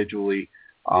all individually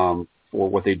for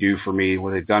what they do for me,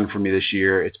 what they've done for me this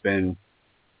year. It's been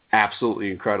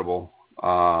absolutely incredible,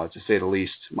 to say the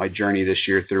least. My journey this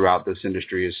year throughout this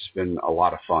industry has been a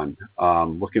lot of fun.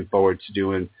 Looking forward to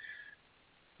doing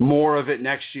more of it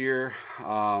next year.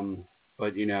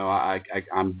 But,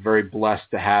 I'm very blessed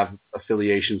to have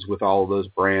affiliations with all of those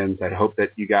brands. I hope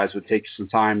that you guys would take some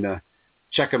time to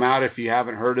check them out if you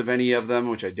haven't heard of any of them,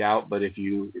 which I doubt. But if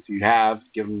you have,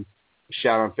 give them a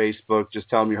shout on Facebook. Just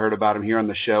tell them you heard about them here on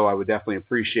the show. I would definitely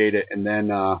appreciate it. And then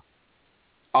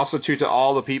also, too, to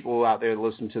all the people out there that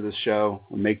listen to this show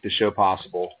and make the show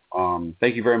possible,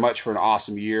 thank you very much for an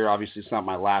awesome year. Obviously, it's not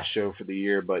my last show for the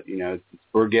year, but,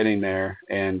 we're getting there.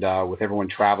 And with everyone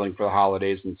traveling for the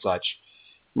holidays and such,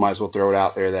 might as well throw it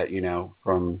out there that,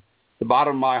 from the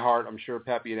bottom of my heart, I'm sure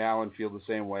Peppy and Alan feel the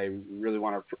same way. We really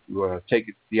want to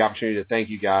take the opportunity to thank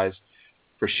you guys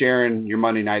for sharing your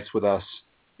Monday nights with us,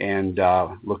 and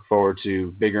look forward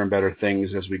to bigger and better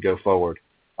things as we go forward.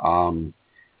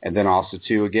 And then also,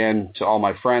 too, again, to all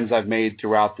my friends I've made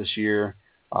throughout this year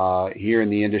here in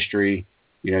the industry,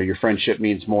 your friendship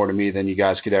means more to me than you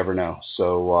guys could ever know.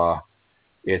 So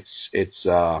it's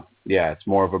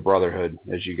more of a brotherhood,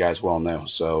 as you guys well know.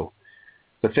 So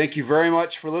thank you very much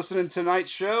for listening to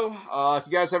tonight's show. If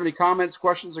you guys have any comments,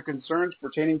 questions, or concerns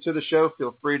pertaining to the show,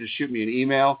 feel free to shoot me an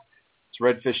email. It's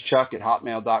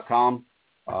redfishchuck@hotmail.com.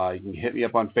 You can hit me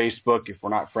up on Facebook. If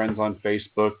we're not friends on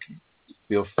Facebook,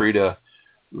 feel free to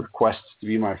request to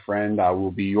be my friend. I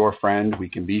will be your friend. We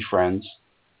can be friends.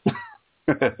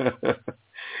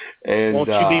 And, won't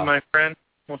you be my friend?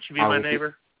 Won't you be my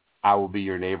neighbor? I will be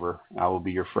your neighbor. I will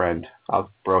be your friend. I'll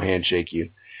handshake you.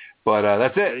 But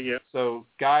that's it. So,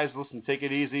 guys, listen, take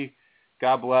it easy.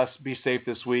 God bless. Be safe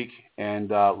this week. And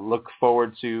look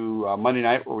forward to Monday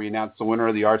night, where we announce the winner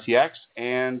of the RTX,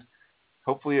 and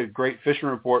hopefully a great fishing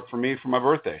report for me for my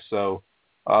birthday. So,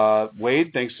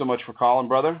 Wade, thanks so much for calling,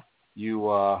 brother.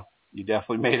 You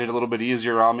definitely made it a little bit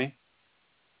easier on me.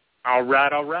 All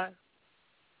right.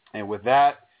 And with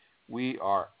that, we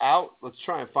are out. Let's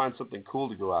try and find something cool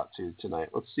to go out to tonight.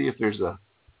 Let's see if there's a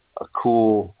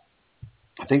cool,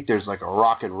 I think there's like a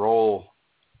rock and roll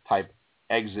type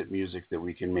exit music that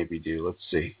we can maybe do. Let's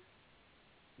see.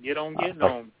 Get on.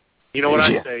 You know what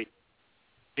I say?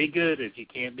 Be good. If you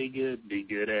can't be good, be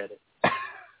good at it.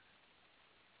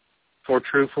 For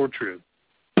true.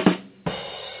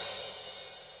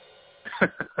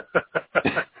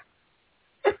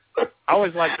 I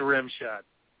always like the rim shot.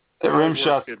 The rim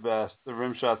shot's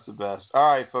the best.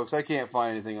 All right, folks, I can't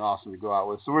find anything awesome to go out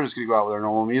with, so we're just going to go out with our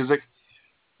normal music.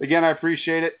 Again, I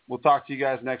appreciate it. We'll talk to you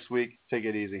guys next week. Take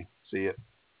it easy. See you.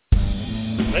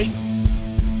 Bye.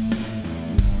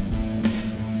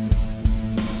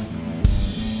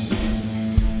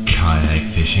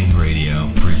 Kayak Fishing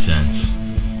Radio presents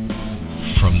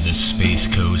from the Space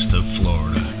Coast of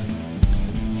Florida,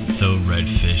 the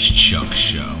Redfish Chuck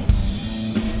Show,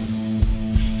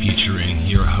 featuring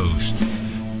your host,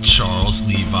 Charles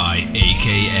Levi,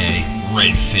 aka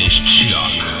Redfish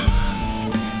Chuck,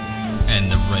 and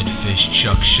the Redfish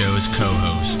Chuck Show's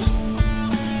co-host,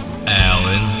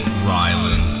 Alan Riley.